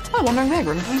 Oh, Wandering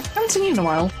Vagrant. I haven't seen you in a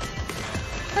while.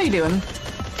 How you doing?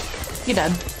 You're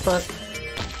dead, but...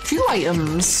 2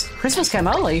 items. Christmas came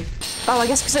early. Oh, I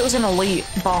guess because it was an elite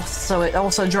boss, so it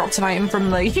also dropped an item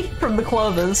from the from the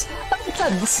clovers. That makes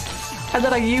sense. And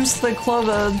then I used the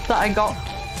clover that I got,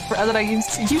 and then I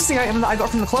used the item that I got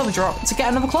from the clover drop to get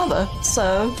another clover.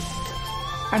 So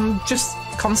I'm just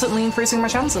constantly increasing my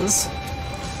chances.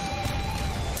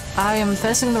 I am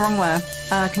facing the wrong way.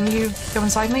 Can you go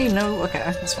inside me? No? Okay,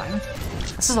 that's fine.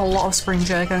 This is a lot of screen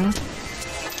jerking.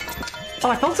 Oh,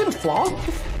 I fell through the floor?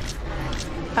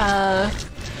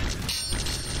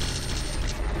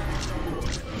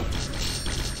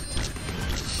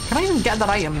 Can I even get that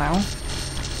item now?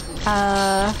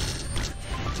 I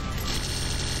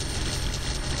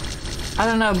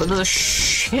don't know, but there's a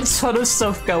shit ton of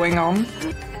stuff going on.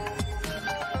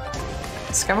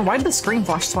 Scavenger, why did the screen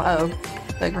flash twice? Oh,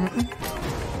 Vagrant.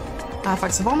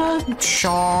 Facts of Honor?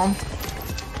 Sure.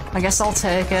 I guess I'll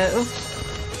take it.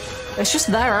 It's just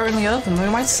there out in the open.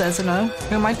 Who might say to know?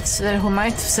 Who might say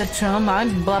to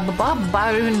blah blah blah blah,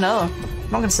 I don't even know.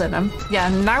 I'm not gonna say them. Yeah,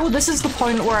 now this is the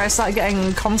point where I start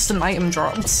getting constant item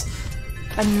drops.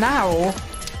 And now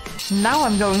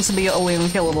I'm going to be utterly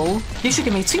unkillable. You should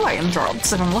give me 2 item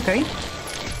drops if I'm lucky.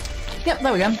 Yep,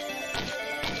 there we go.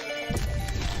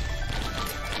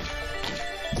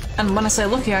 And when I say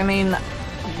lucky, I mean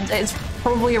it's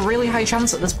probably a really high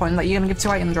chance at this point that you're gonna give 2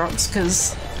 item drops,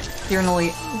 because you're an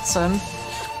elite, so...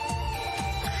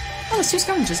 Oh, there's 2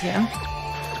 scavengers here.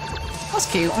 That's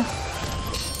cute.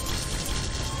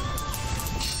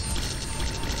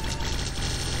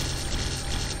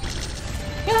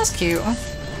 Yeah, that's cute.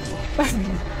 What's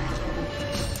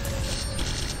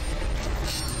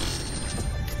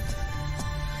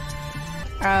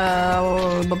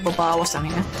down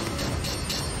here?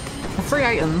 A free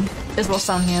item is what's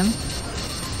down here. 2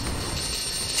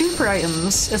 free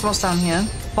items is what's down here.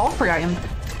 4 free items.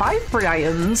 5 free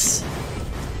items.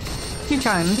 Too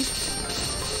kind.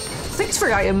 6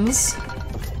 free items.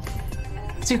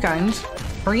 Too kind.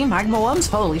 3 magma worms?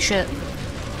 Holy shit.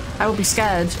 I would be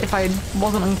scared if I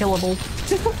wasn't unkillable.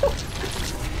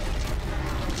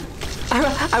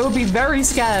 I would be very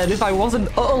scared if I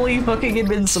wasn't utterly fucking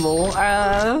invincible.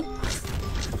 I'm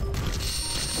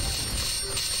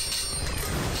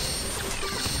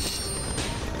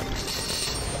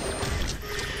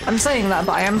saying that,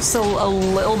 but I am still a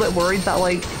little bit worried that,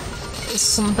 like,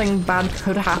 something bad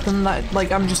could happen that,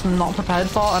 like, I'm just not prepared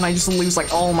for, and I just lose,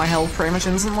 like, all my health pretty much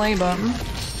instantly, but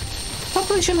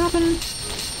hopefully shouldn't happen.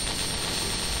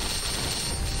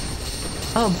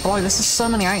 Oh boy, this is so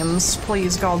many items.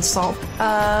 Please, God, stop.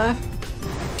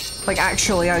 Like,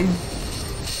 actually, I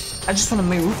just want to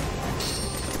move.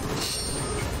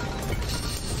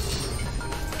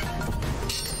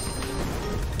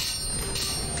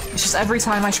 It's just every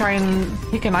time I try and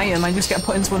pick an item, I just get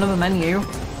put into another menu.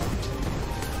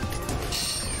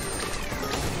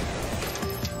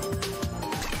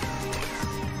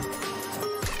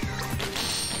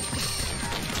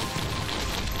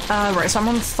 Right, so I'm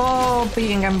on 4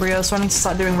 beating embryo, so I need to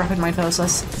start doing rapid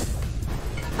mitosis.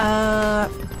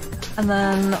 And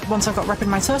then once I've got rapid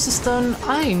mitosis done,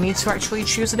 I need to actually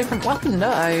choose a different weapon,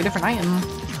 don't I? A different item.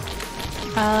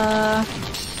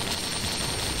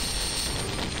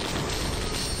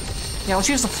 Yeah, I'll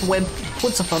choose the Fwib.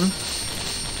 Fwibs are fun.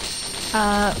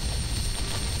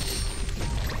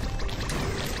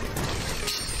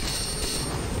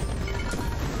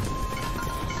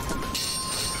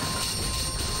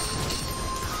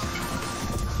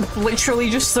 Literally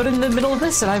just stood in the middle of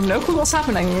this and I have no clue what's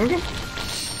happening. Is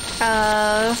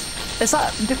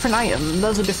that a different item?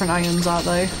 Those are different items, aren't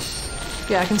they?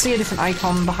 Yeah, I can see a different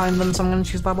icon behind them, so I'm gonna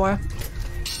choose barbed wire.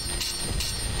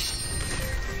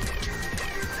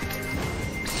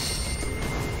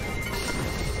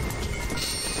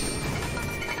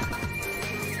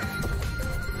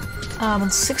 On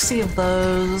 60 of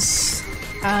those.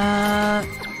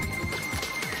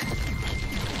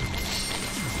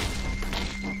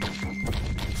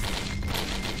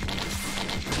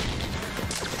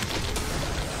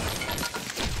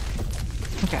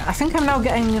 I think I'm now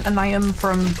getting an item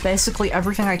from basically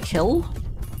everything I kill,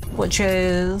 which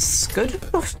is good.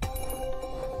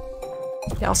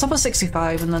 Yeah, I'll stop at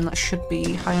 65 and then that should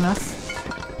be high enough.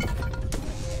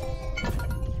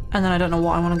 And then I don't know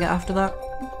what I want to get after that.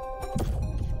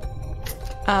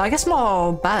 I guess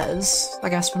more bears, I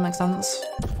guess would make sense.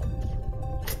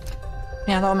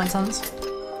 Yeah, that would make sense.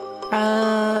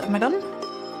 Am I done?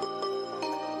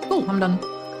 Cool, I'm done.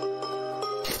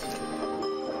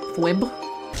 Fwib.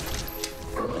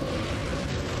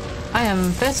 I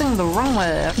am facing the wrong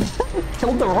way.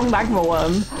 Killed the wrong magma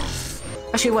worm.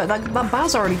 Actually, wait, that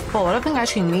bar's already full. I don't think I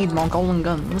actually need more golden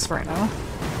guns right now.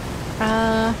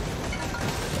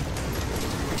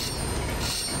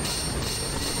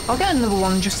 I'll get another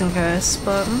one just in case,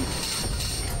 but...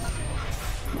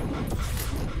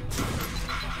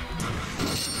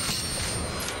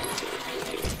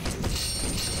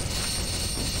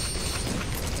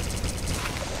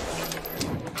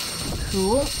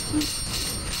 Cool.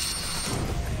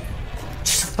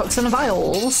 Books and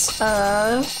vials.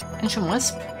 Ancient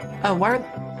Wisp. Oh, where?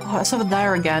 Oh, it's over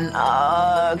there again.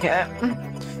 Okay.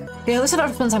 Yeah, this is what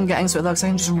happens I'm getting to it though, because I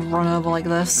can just run over like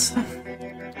this.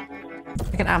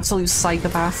 Like an absolute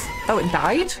psychopath. Oh, it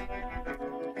died?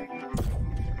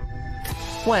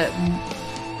 Wait.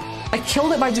 I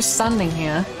killed it by just standing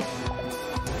here.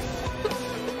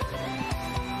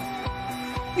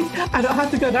 I don't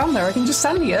have to go down there, I can just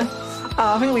stand here.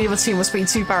 I think the other two must be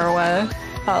too far away.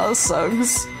 Oh, that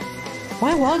sucks.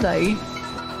 Where were they?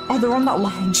 Oh, they're on that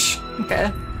ledge.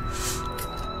 Okay.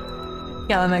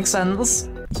 Yeah, that makes sense.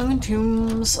 Some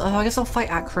tombs. I guess I'll fight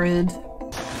Acrid.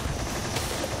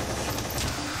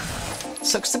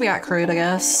 Sucks to be Acrid, I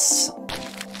guess.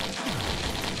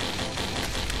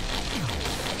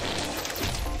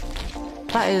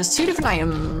 That is 2 different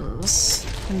items.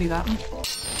 Can do that.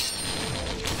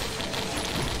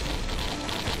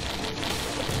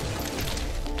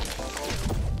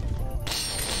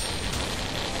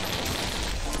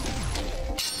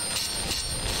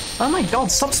 Oh my god,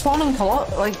 stop spawning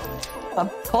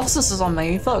Colossuses on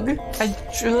me, fuck. I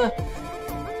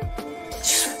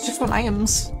just want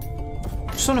items.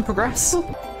 Just want to progress.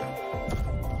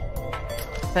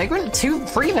 Vagrant?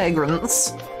 3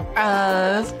 vagrants?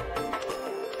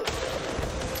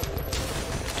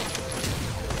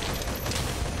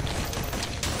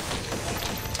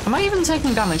 Am I even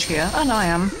taking damage here? Oh no, I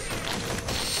am.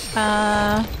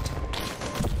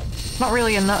 Not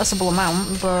really a noticeable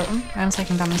amount, but I am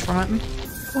taking damage from it.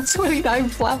 That's 29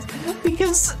 flat,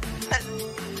 because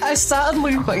I started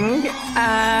looping,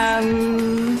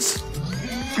 and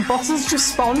bosses just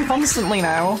spawn constantly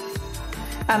now.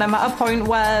 And I'm at a point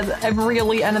where every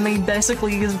elite enemy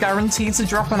basically is guaranteed to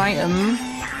drop an item.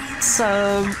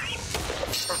 So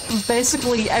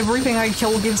basically everything I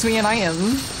kill gives me an item.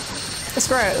 It's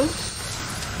great.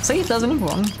 See, there's another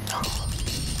one.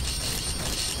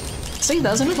 See,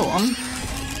 there's another one.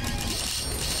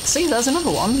 See, there's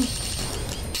another one.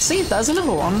 See, there's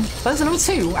another one. There's another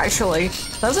two, actually.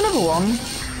 There's another one.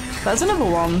 There's another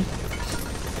one.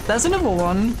 There's another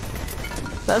one.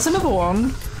 There's another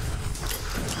one.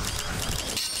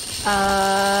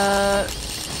 I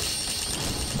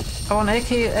want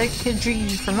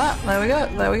AKG from that. There we go.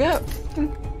 There we go.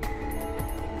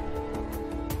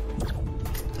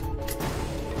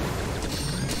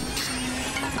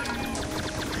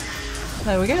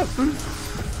 There we go.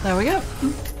 There we go.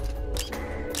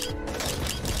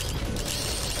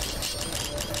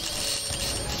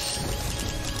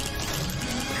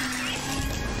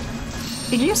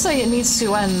 You say it needs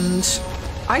to end.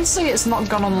 I say it's not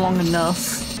gone on long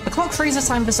enough. The clock freezes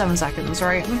time for 7 seconds,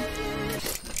 right?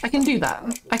 I can do that.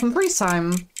 I can freeze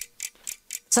time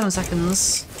 7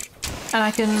 seconds, and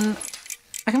I can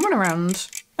run around,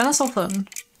 and that's all fun.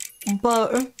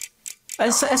 But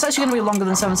it's actually going to be longer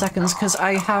than 7 seconds because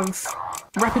I have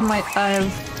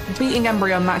beating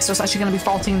Embryo max, so it's actually going to be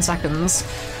 14 seconds.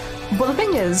 But the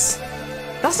thing is,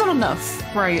 that's not enough,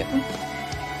 right?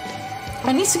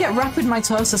 I need to get rapid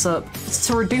mitosis up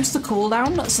to reduce the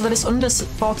cooldown so that it's under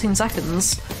 14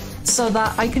 seconds, so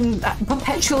that I can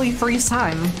perpetually freeze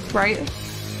time, right?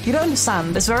 You don't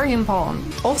understand, it's very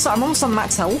important. Also, I'm almost on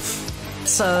max health,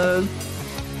 so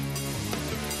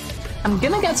I'm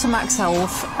gonna get to max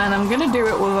health, and I'm gonna do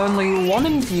it with only one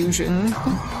infusion.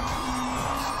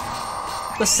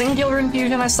 The singular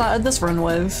infusion I started this run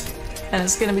with, and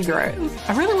it's gonna be great.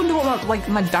 I really wonder what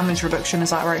my damage reduction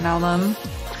is at right now then.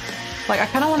 Like, I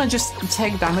kind of want to just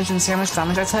take damage and see how much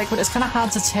damage I take, but it's kind of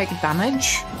hard to take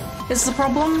damage, is the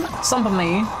problem. It's not for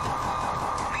me.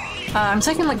 I'm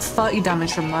taking like 30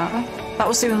 damage from that. That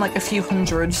was doing like a few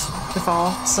hundred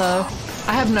before, so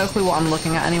I have no clue what I'm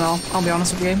looking at anymore, I'll be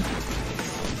honest with you.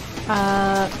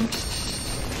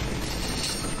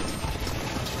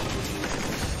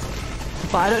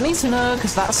 But I don't need to know,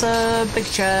 because that's a big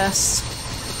chest.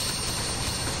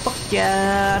 Fuck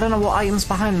yeah, I don't know what item's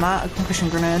behind that. A concussion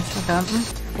grenade. Okay.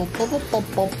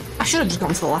 I should have just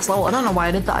gone to the last level. I don't know why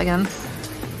I did that again.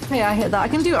 Yeah, I hit that. I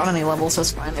can do it on any level, so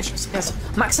it's fine. It's just, yes.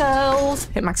 Max health!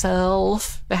 Hit max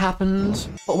health. It happened.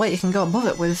 But wait, you can go above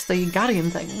it with the guardian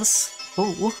things.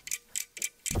 Ooh.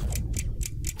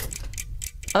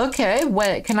 Okay,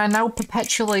 wait, can I now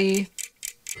perpetually...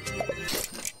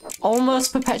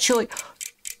 Almost perpetually...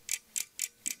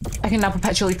 I can now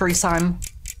perpetually freeze time.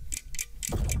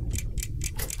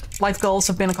 Life goals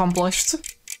have been accomplished.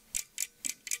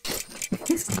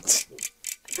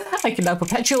 I can now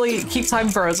perpetually keep time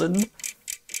frozen.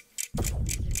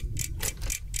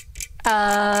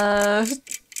 Alright,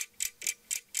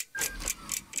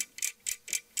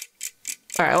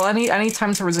 well, I need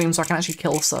time to resume so I can actually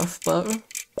kill stuff, but...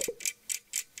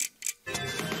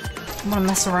 I'm gonna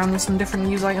mess around with some different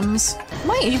use items.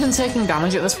 Am I even taking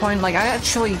damage at this point? Like, I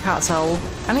actually can't tell.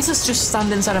 I need to just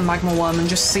stand inside a magma worm and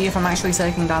just see if I'm actually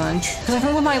taking damage. Because I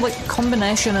think with my, like,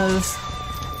 combination of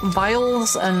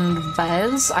vials and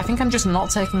bears, I think I'm just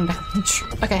not taking damage.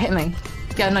 Okay, hit me.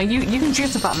 Yeah, no, you can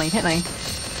juice about me. Hit me.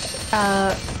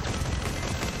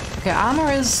 Okay,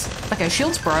 armor is... Okay,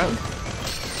 shield's broke.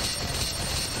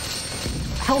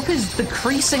 Health is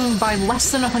decreasing by less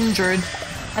than 100.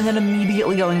 And then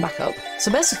immediately going back up. So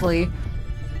basically,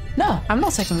 no, I'm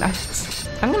not taking that.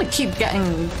 I'm gonna keep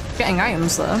getting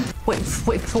items though. Whips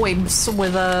with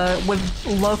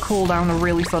low cooldown are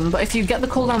really fun, but if you get the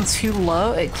cooldown too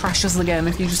low, it crashes the game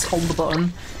if you just hold the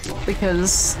button.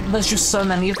 Because there's just so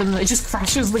many of them that it just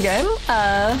crashes the game.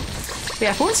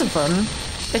 Yeah, for some fun,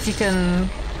 if you can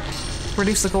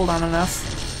reduce the cooldown enough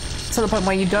to the point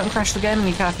where you don't crash the game and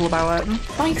you're careful about it.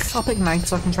 I'll pick knife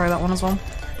so I can try that one as well.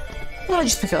 What did I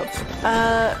just pick up?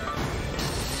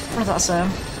 What did that say?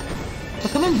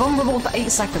 Becoming vulnerable for 8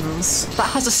 seconds.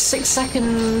 That has a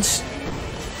 6-second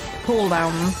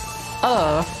cooldown.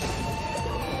 Oh.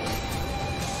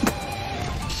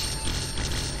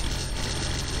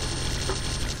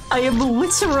 I am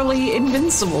literally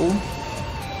invincible.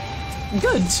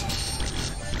 Good.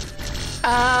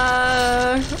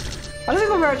 I don't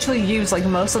think I've actually used like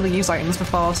most of the use items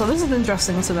before, so this is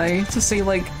interesting today to see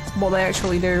like what they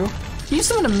actually do. You use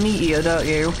them in a meteor, don't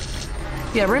you?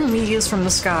 Yeah, we're in meteors from the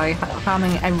sky,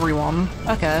 harming everyone.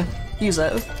 Okay, use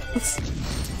it.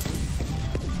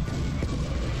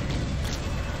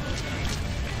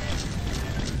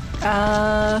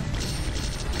 I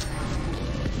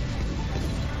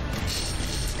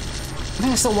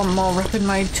think I still want more rapid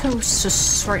mode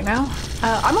toasts right now.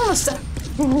 I'm almost.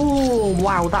 Ooh,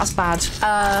 wow, that's bad.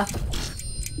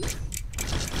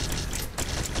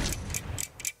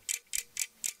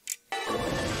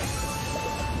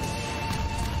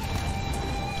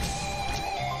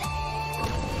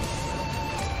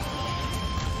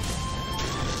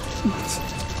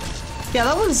 Yeah,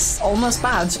 that was almost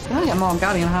bad. I'm gonna get more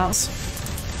Guardian Hearts.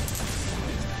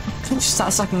 Just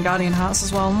that second Guardian Hearts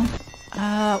as well.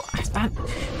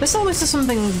 This always is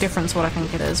something different to what I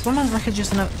think it is. What am I reckon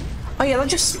just in a... Oh yeah, that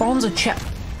just spawns a chip.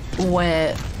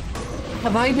 Wait.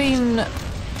 Have I been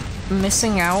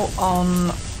missing out on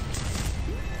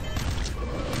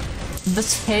the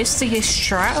tastiest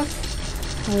strat?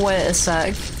 Wait a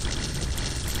sec.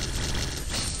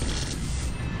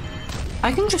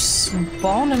 I can just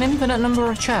spawn an infinite number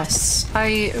of chests.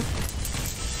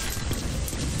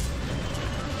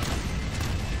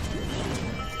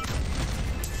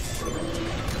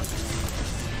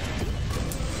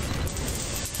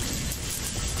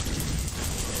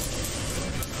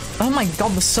 Oh my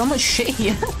god, there's so much shit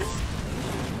here.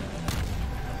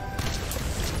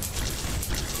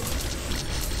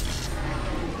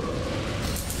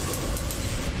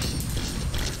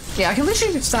 Yeah, I can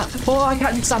literally just stand. Oh, I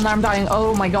can't just stand there, I'm dying.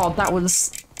 Oh my god, that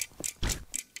was...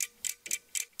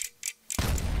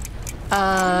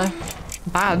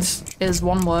 bad is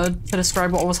one word to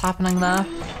describe what was happening there.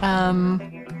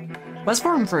 Where's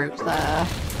foreign fruit? There.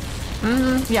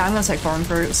 Yeah, I'm gonna take foreign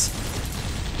fruits.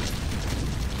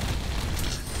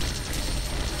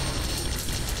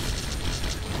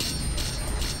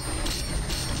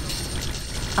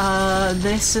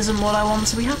 This isn't what I want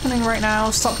to be happening right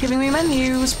now. Stop giving me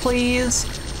menus, please.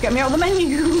 Get me out of the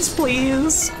menus,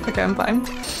 please. Okay, I'm fine.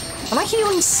 Am I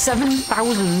healing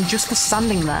 7,000 just for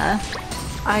standing there?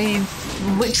 I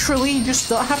literally just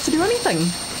don't have to do anything.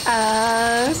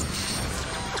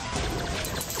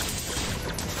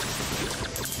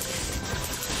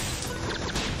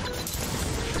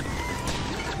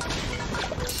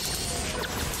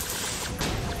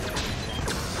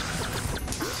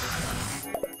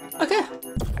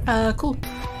 Cool.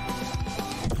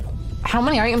 How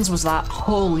many items was that?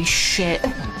 Holy shit.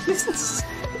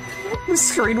 The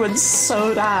screen went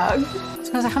so dark.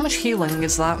 So how much healing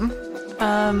is that?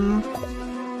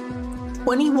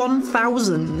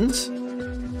 21,000.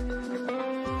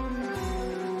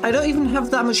 I don't even have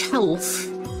that much health.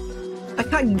 I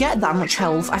can't get that much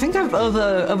health. I think I've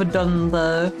overdone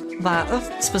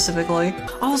that specifically.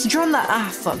 Oh, I was drawing that. Ah,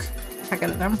 fuck. Can't get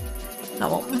it now. No,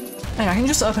 well. Anyway, I can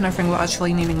just open everything without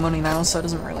actually needing money now, so it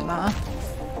doesn't really matter.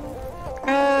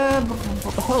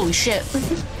 Holy shit.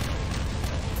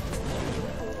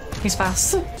 He's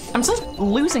fast. I'm still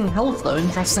losing health though,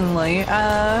 interestingly.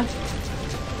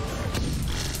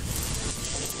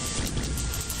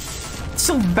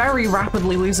 Still very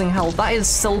rapidly losing health. That is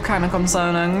still kind of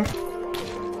concerning.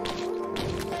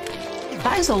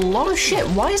 That is a lot of shit.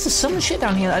 Why is there so much shit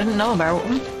down here that I didn't know about?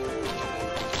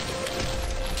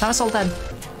 Now it's all dead.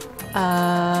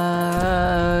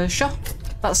 Sure.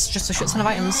 That's just a shit ton of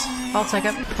items. I'll take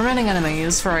it. Remaining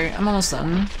enemies, right, I'm almost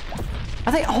done.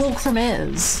 Are they all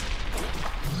Chimers?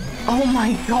 Oh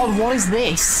my god, what is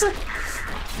this?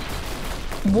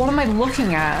 What am I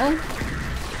looking at?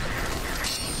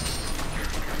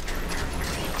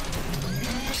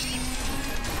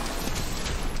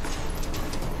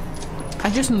 I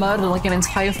just murdered like an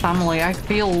entire family. I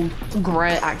feel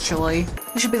great, actually.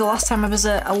 This should be the last time I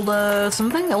visit Elder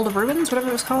something? Elder Ruins, whatever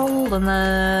it was called. And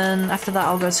then after that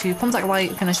I'll go to Contact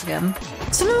Light, finish the game.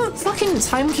 Some fucking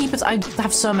timekeepers, I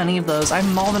have so many of those. I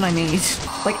have more than I need.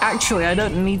 Like, actually, I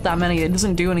don't need that many. It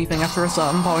doesn't do anything after a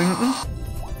certain point.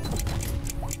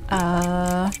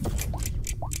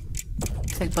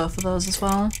 Take both of those as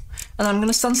well. And then I'm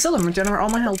gonna stand still and regenerate all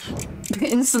my health.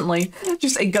 Instantly.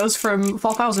 Just, it goes from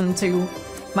 4,000 to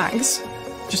max.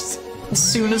 Just as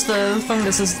soon as the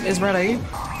fungus is ready.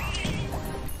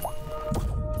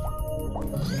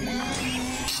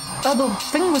 Oh, the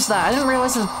thing was there. I didn't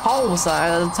realize the portal was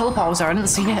there. The teleport was there. I didn't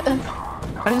see it.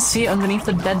 I didn't see it underneath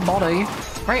the dead body.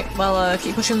 Right, well,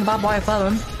 keep pushing the barbed wire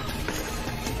further.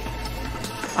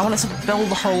 I want it to fill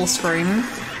the whole screen.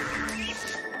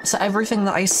 So everything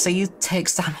that I see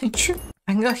takes damage.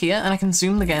 I can go here and I can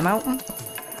zoom the game out.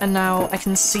 And now I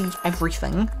can see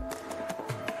everything.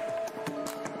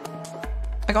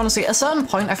 Like, honestly, at a certain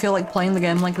point I feel like playing the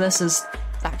game like this is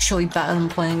actually better than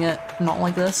playing it not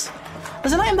like this.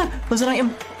 There's an item there! There's an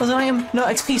item! There's an item! No,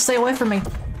 XP, stay away from me!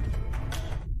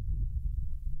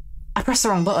 I pressed the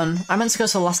wrong button. I meant to go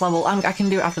to the last level. I can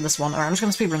do it after this one. Alright, I'm just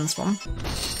gonna speedrun this one.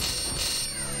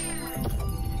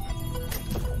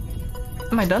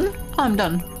 Am I done? Oh, I'm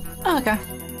done. Oh, okay.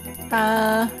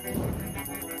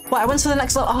 What, I went to the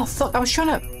next level? Oh, fuck, I was trying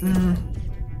to...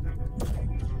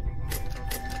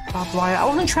 Barbed wire. I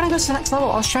wasn't trying to go to the next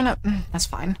level, I was trying to... that's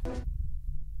fine.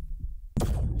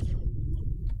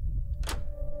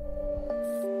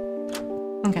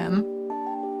 Okay.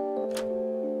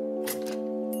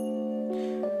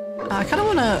 I kind of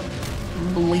want to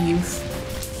leave,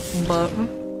 but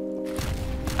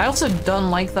I also don't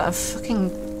like that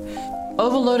fucking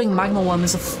overloading magma worm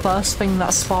is the first thing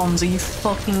that spawns. Are you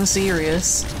fucking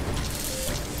serious?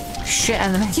 Shit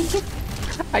enemy.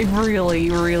 I really,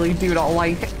 really do not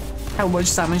like how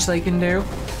much damage they can do.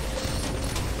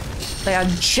 They are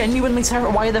genuinely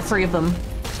terrifying. Why are there 3 of them?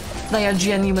 They are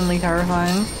genuinely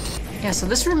terrifying. Yeah, so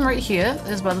this room right here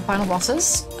is where the final boss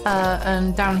is,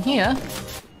 and down here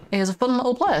is a fun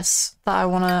little place that I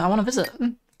wanna visit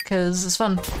because it's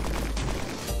fun.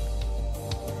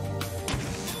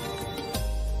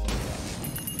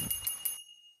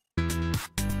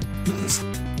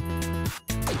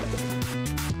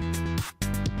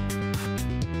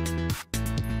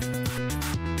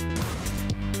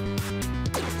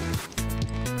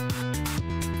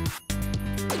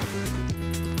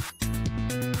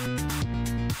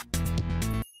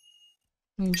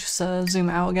 You just zoom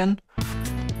out again.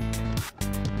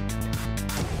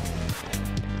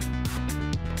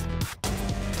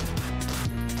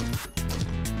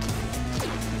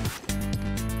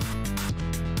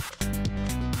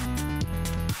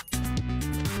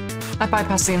 I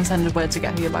bypassed the intended way to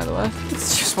get here, by the way.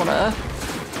 Just wanna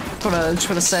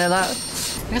say that.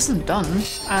 I guess I'm done.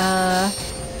 I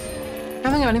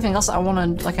don't think of anything else that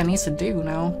I need to do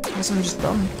now. I guess I'm just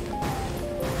done.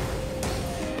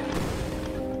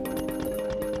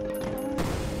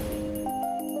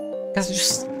 I guess I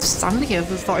just stand here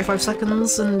for 45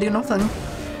 seconds and do nothing.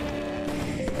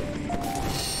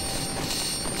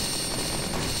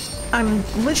 I'm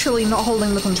literally not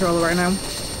holding the controller right now.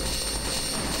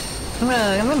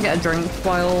 I'm gonna get a drink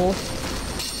while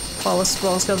this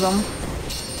goes on.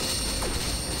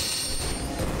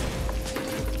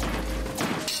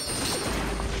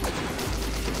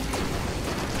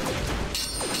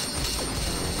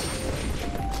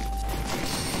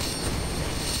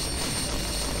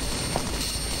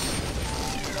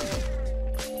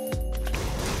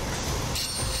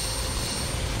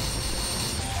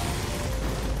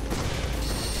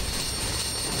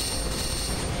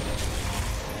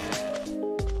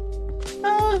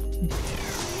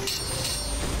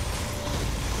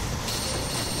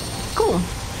 Cool.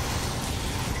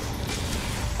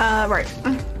 Right.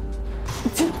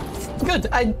 Good,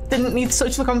 I didn't need to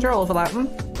touch the controller for that.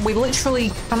 We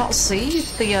literally cannot see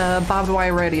the barbed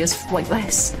wire radius like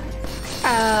this.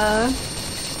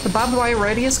 The barbed wire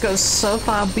radius goes so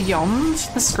far beyond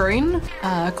the screen.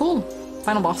 Cool.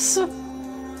 Final boss.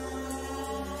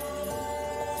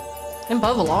 Imp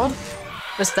Overlord.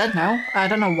 It's dead now. I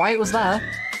don't know why it was there.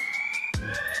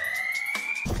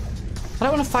 I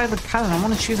don't want to fire the cannon, I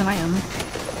want to choose an item.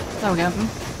 There we go.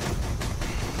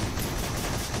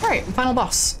 Alright, final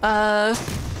boss.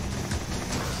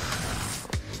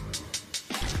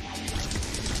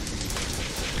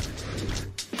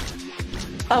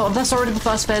 Oh, that's already the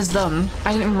first phase done.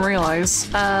 I didn't even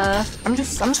realise. I'm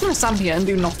just gonna stand here and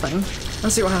do nothing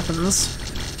and see what happens.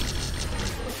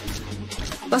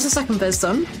 That's the second phase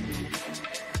done.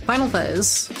 Final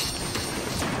phase.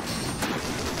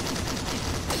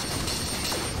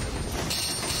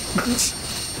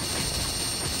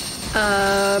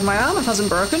 My armor hasn't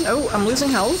broken. Oh, I'm losing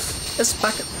health. It's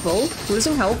back at full.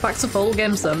 Losing health, back to full.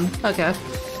 Game's done. Okay.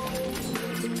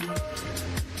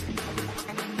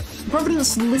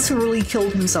 Providence literally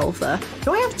killed himself there.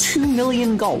 Do I have 2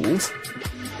 million gold?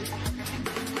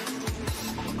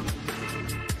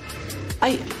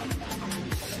 I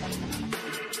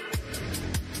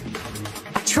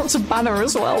dropped a banner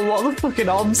as well. What the fucking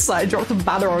odds? I dropped a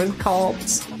banner on his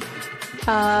corpse.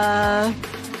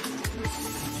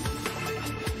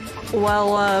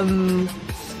 Well,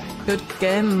 good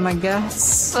game, I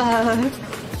guess.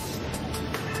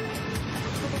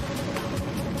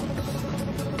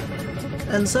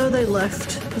 And so they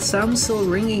left, the sound still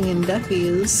ringing in deaf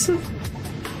ears.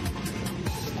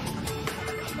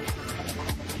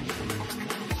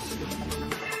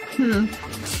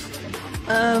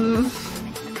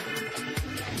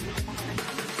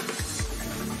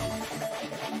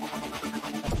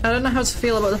 I don't know how to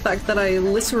feel about the fact that I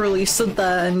literally stood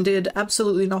there and did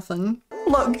absolutely nothing.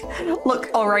 Look,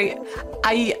 alright.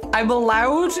 I'm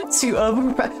allowed to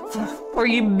overprepare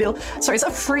 3 mil. Sorry, is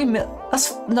that 3 mil?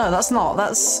 No, that's not.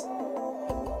 That's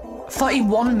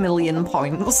 31 million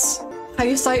points.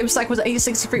 Highest item stack was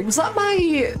 863. Was that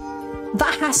my...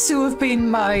 That has to have been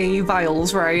my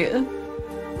vials, right?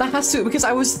 That has to, because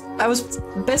I was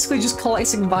basically just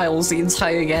collecting vials the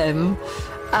entire game.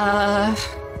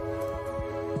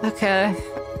 Okay.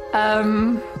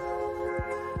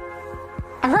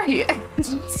 Alright.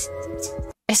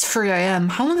 It's 3 AM.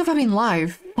 How long have I been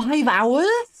live? 5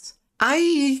 hours?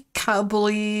 I can't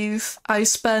believe I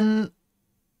spent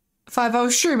 5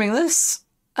 hours streaming this.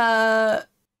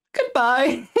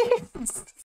 Goodbye.